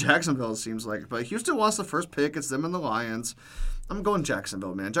 So is Jacksonville, it seems like. But Houston wants the first pick. It's them and the Lions. I'm going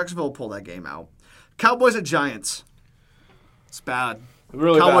Jacksonville, man. Jacksonville will pull that game out. Cowboys at Giants. It's bad.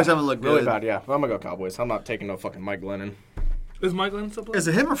 Really Cowboys bad. haven't looked good. Really bad, yeah. I'm going to go Cowboys. I'm not taking no fucking Mike Glennon. Is Mike Glennon still playing? Is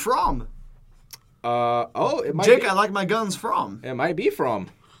it him or Fromm? It might Jake, be. I like my guns Fromm. It might be from.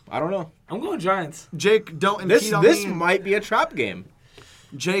 I don't know. I'm going Giants. Jake, don't impede on me. This might be a trap game.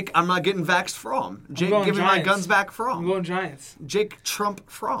 Jake, I'm not getting vaxxed from. Jake, going give me my Giants. guns back I'm from. going Giants. Jake Trump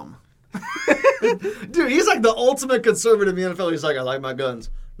from. Dude, he's like the ultimate conservative in the NFL. He's like, I like my guns.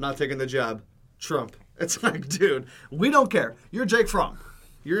 I'm not taking the job. Trump. It's like, dude, we don't care. You're Jake Fromm.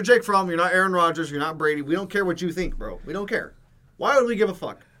 You're Jake Fromm. You're not Aaron Rodgers. You're not Brady. We don't care what you think, bro. We don't care. Why would we give a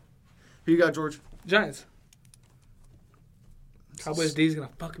fuck? Who you got, George? Giants. Cowboys D's gonna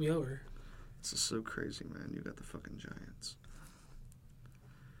fuck me over. This is so crazy, man. You got the fucking Giants.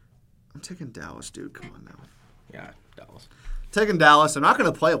 I'm taking Dallas, dude. Come on now. Yeah, Dallas. Taking Dallas. They're not going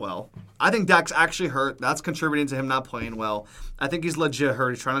to play well. I think Dak's actually hurt. That's contributing to him not playing well. I think he's legit hurt.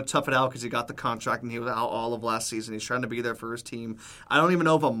 He's trying to tough it out because he got the contract and he was out all of last season. He's trying to be there for his team. I don't even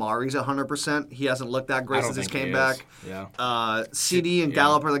know if Amari's 100%. He hasn't looked that great since he came back. Yeah. CD and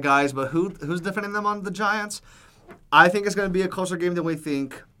Gallup are the guys, but who's defending them on the Giants? I think it's going to be a closer game than we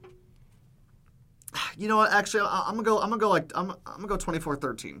think. You know what? Actually, I'm gonna go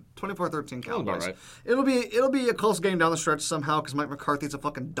 24-13. 24-13 Cowboys. Right. It'll be a close game down the stretch somehow because Mike McCarthy's a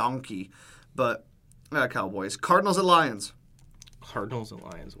fucking donkey. But Cowboys. Cardinals at Lions. Cardinals and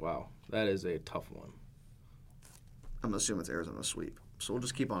Lions. Wow, that is a tough one. I'm assuming it's Arizona sweep. So we'll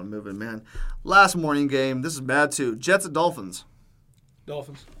just keep on moving, man. Last morning game. This is bad too. Jets at Dolphins.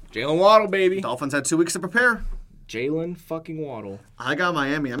 Dolphins. Jalen Waddle, baby. Dolphins had 2 weeks to prepare. Jalen fucking Waddle. I got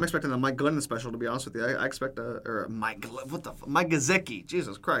Miami. I'm expecting a Mike Glennon special, to be honest with you. I expect Mike Gesicki.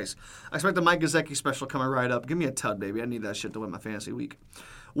 Jesus Christ. I expect a Mike Gesicki special coming right up. Give me a tud, baby. I need that shit to win my fantasy week.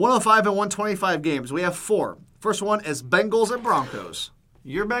 105 and 125 games. We have 4. First one is Bengals and Broncos.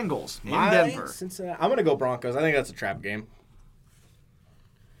 Your Bengals in Denver. I'm going to go Broncos. I think that's a trap game.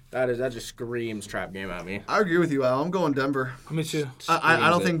 That just screams trap game at me. I agree with you, Al. I'm going Denver. Me too. I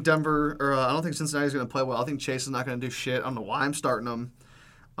don't think Denver or I don't think Cincinnati's going to play well. I think Chase is not going to do shit. I don't know why I'm starting them.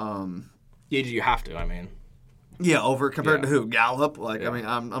 Yeah, you have to. I mean, yeah, over compared to who? Gallup. Like, I mean,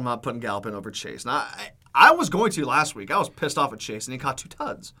 I'm not putting Gallup in over Chase. Now, I was going to last week. I was pissed off at Chase, and he caught 2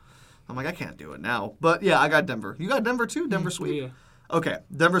 tuds. I'm like, I can't do it now. But yeah, I got Denver. You got Denver too? Denver sweep. Yeah. Okay,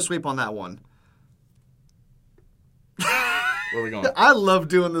 Denver sweep on that one. where are we going? I love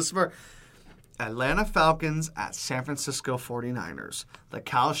doing this for Atlanta Falcons at San Francisco 49ers. The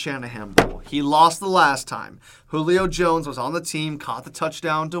Kyle Shanahan Bowl. He lost the last time. Julio Jones was on the team, caught the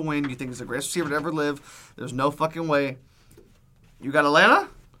touchdown to win. You think he's the greatest receiver to ever live. There's no fucking way. You got Atlanta?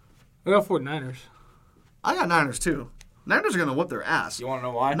 I got 49ers. I got Niners too. Niners are going to whip their ass. You want to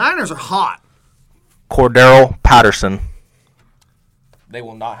know why? Niners are hot. Cordero Patterson. They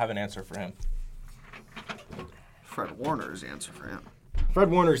will not have an answer for him. Fred Warner is the answer for him.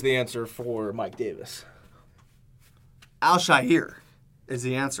 Fred Warner's the answer for Mike Davis. Al-Shaair is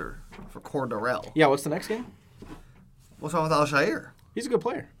the answer for Cordero. Yeah, what's the next game? What's wrong with Al-Shaair? He's a good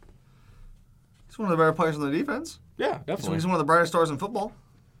player. He's one of the better players on the defense. Yeah, definitely. He's one of the brightest stars in football.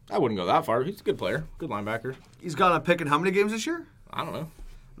 I wouldn't go that far. He's a good player. Good linebacker. He's gotten a pick in how many games this year? I don't know.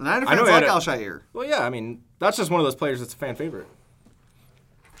 The Niners fans like Al-Shaair. Well, yeah, I mean, that's just one of those players that's a fan favorite.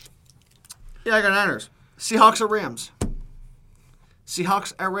 Yeah, I got Niners. Seahawks or Rams?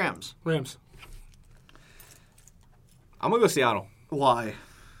 Seahawks at Rams. Rams. I'm going to go Seattle. Why?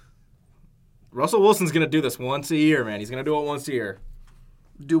 Russell Wilson's going to do this once a year, man. He's going to do it once a year.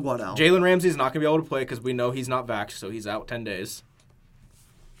 Do what, Al? Jalen Ramsey's not going to be able to play because we know he's not vaxxed, so he's out 10 days.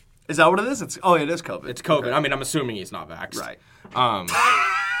 Is that what it is? It is COVID. It's COVID. Okay. I mean, I'm assuming he's not vaxxed. Right.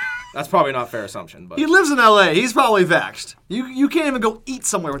 That's probably not a fair assumption. But he lives in L.A. He's probably vaxxed. You can't even go eat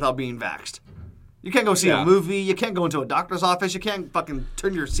somewhere without being vaxxed. You can't go see a movie. You can't go into a doctor's office. You can't fucking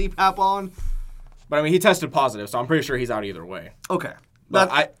turn your CPAP on. But, I mean, he tested positive, so I'm pretty sure he's out either way. Okay.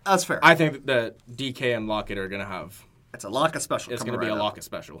 But that's fair. I think that DK and Lockett are going to have... It's a Lockett special. It's going to be a Lockett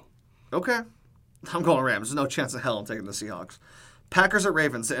special. Okay. I'm going Rams. There's no chance in hell I'm taking the Seahawks. Packers at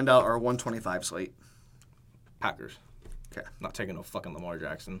Ravens to end out our 125 slate. Packers. Okay. Not taking no fucking Lamar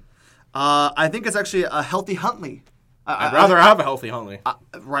Jackson. I think it's actually a healthy Huntley. I'd rather have a healthy Huntley.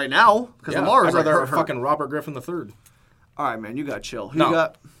 Right now, because Lamar is I'd rather hurt. fucking Robert Griffin III. All right, man, you got chill. Who No. you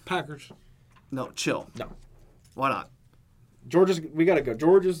got? Packers. No, chill. No. Why not? We got to go.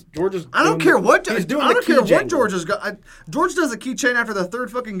 George's. I don't care what. He's doing I the don't care what keychain. George has got. George does a keychain after the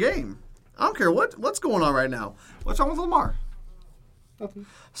third fucking game. I don't care what's going on right now. What's wrong with Lamar? Nothing.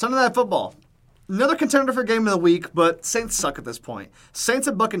 Sunday Night Football. Another contender for game of the week, but Saints suck at this point. Saints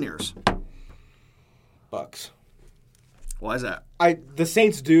at Buccaneers. Bucks. Why is that? The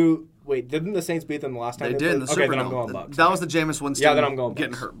Saints do. Wait, didn't the Saints beat them the last time They they did in played? the Okay, Super then I'm Bowl. going Bucks. That was the Jameis Winston Yeah, then I'm going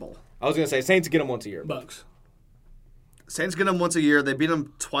getting Bucks. hurt bowl. I was going to say, Saints get them once a year. Bucks. Saints get them once a year. They beat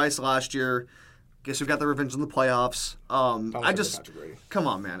them twice last year. Guess we've got the revenge in the playoffs. Come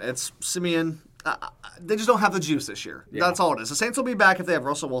on, man. It's Simeon. They just don't have the juice this year. Yeah. That's all it is. The Saints will be back if they have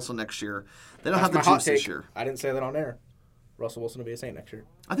Russell Wilson next year. They don't have the my hot juice this take. year. I didn't say that on air. Russell Wilson to be a Saint next year.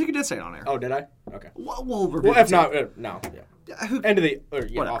 I think you did say it on air. Oh, did I? Okay. We'll review Well, if it. not, no. Yeah. End of the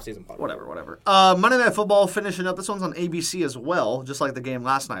off-season pod. Whatever. Monday Night Football finishing up. This one's on ABC as well, just like the game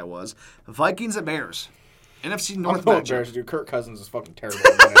last night was. Vikings at Bears. NFC North matchup. Bears, dude. Kirk Cousins is fucking terrible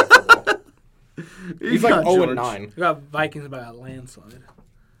at Monday Night Football. He's like 0-9. We got Vikings by a landslide.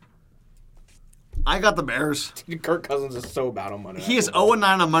 I got the Bears. Kirk Cousins is so bad on Monday Night He is 0-9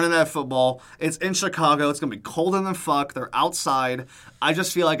 on Monday Night Football. It's in Chicago. It's going to be colder than fuck. They're outside. I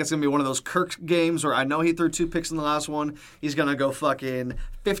just feel like it's going to be one of those Kirk games where I know he threw 2 picks in the last one. He's going to go fucking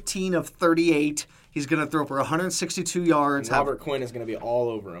 15 of 38. He's going to throw for 162 yards. And Robert Quinn is going to be all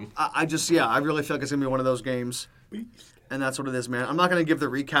over him. I really feel like it's going to be one of those games. And that's what it is, man. I'm not going to give the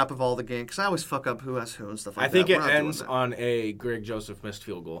recap of all the games because I always fuck up who has who and stuff like that. I think it ends on a Greg Joseph missed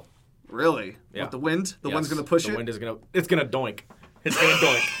field goal. Really? Yeah. With the wind? The wind's going to push it? The wind is going to... It's going to doink. It's going to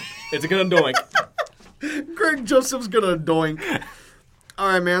doink. It's going to doink. Greg Joseph's going to doink. All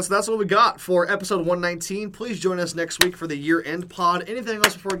right, man. So that's what we got for episode 119. Please join us next week for the year-end pod. Anything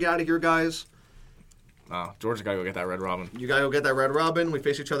else before we get out of here, guys? Oh, Georgia got to go get that Red Robin. You got to go get that Red Robin. We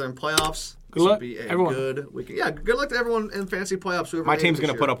face each other in playoffs. Good luck, be a everyone. Good weekend. Yeah, good luck to everyone in fantasy playoffs. My team's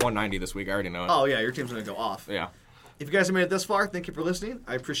going to put up 190 this week. I already know it. Oh, yeah. Your team's going to go off. Yeah. If you guys have made it this far, thank you for listening.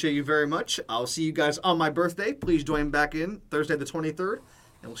 I appreciate you very much. I'll see you guys on my birthday. Please join back in Thursday the 23rd,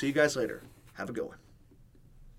 and we'll see you guys later. Have a good one.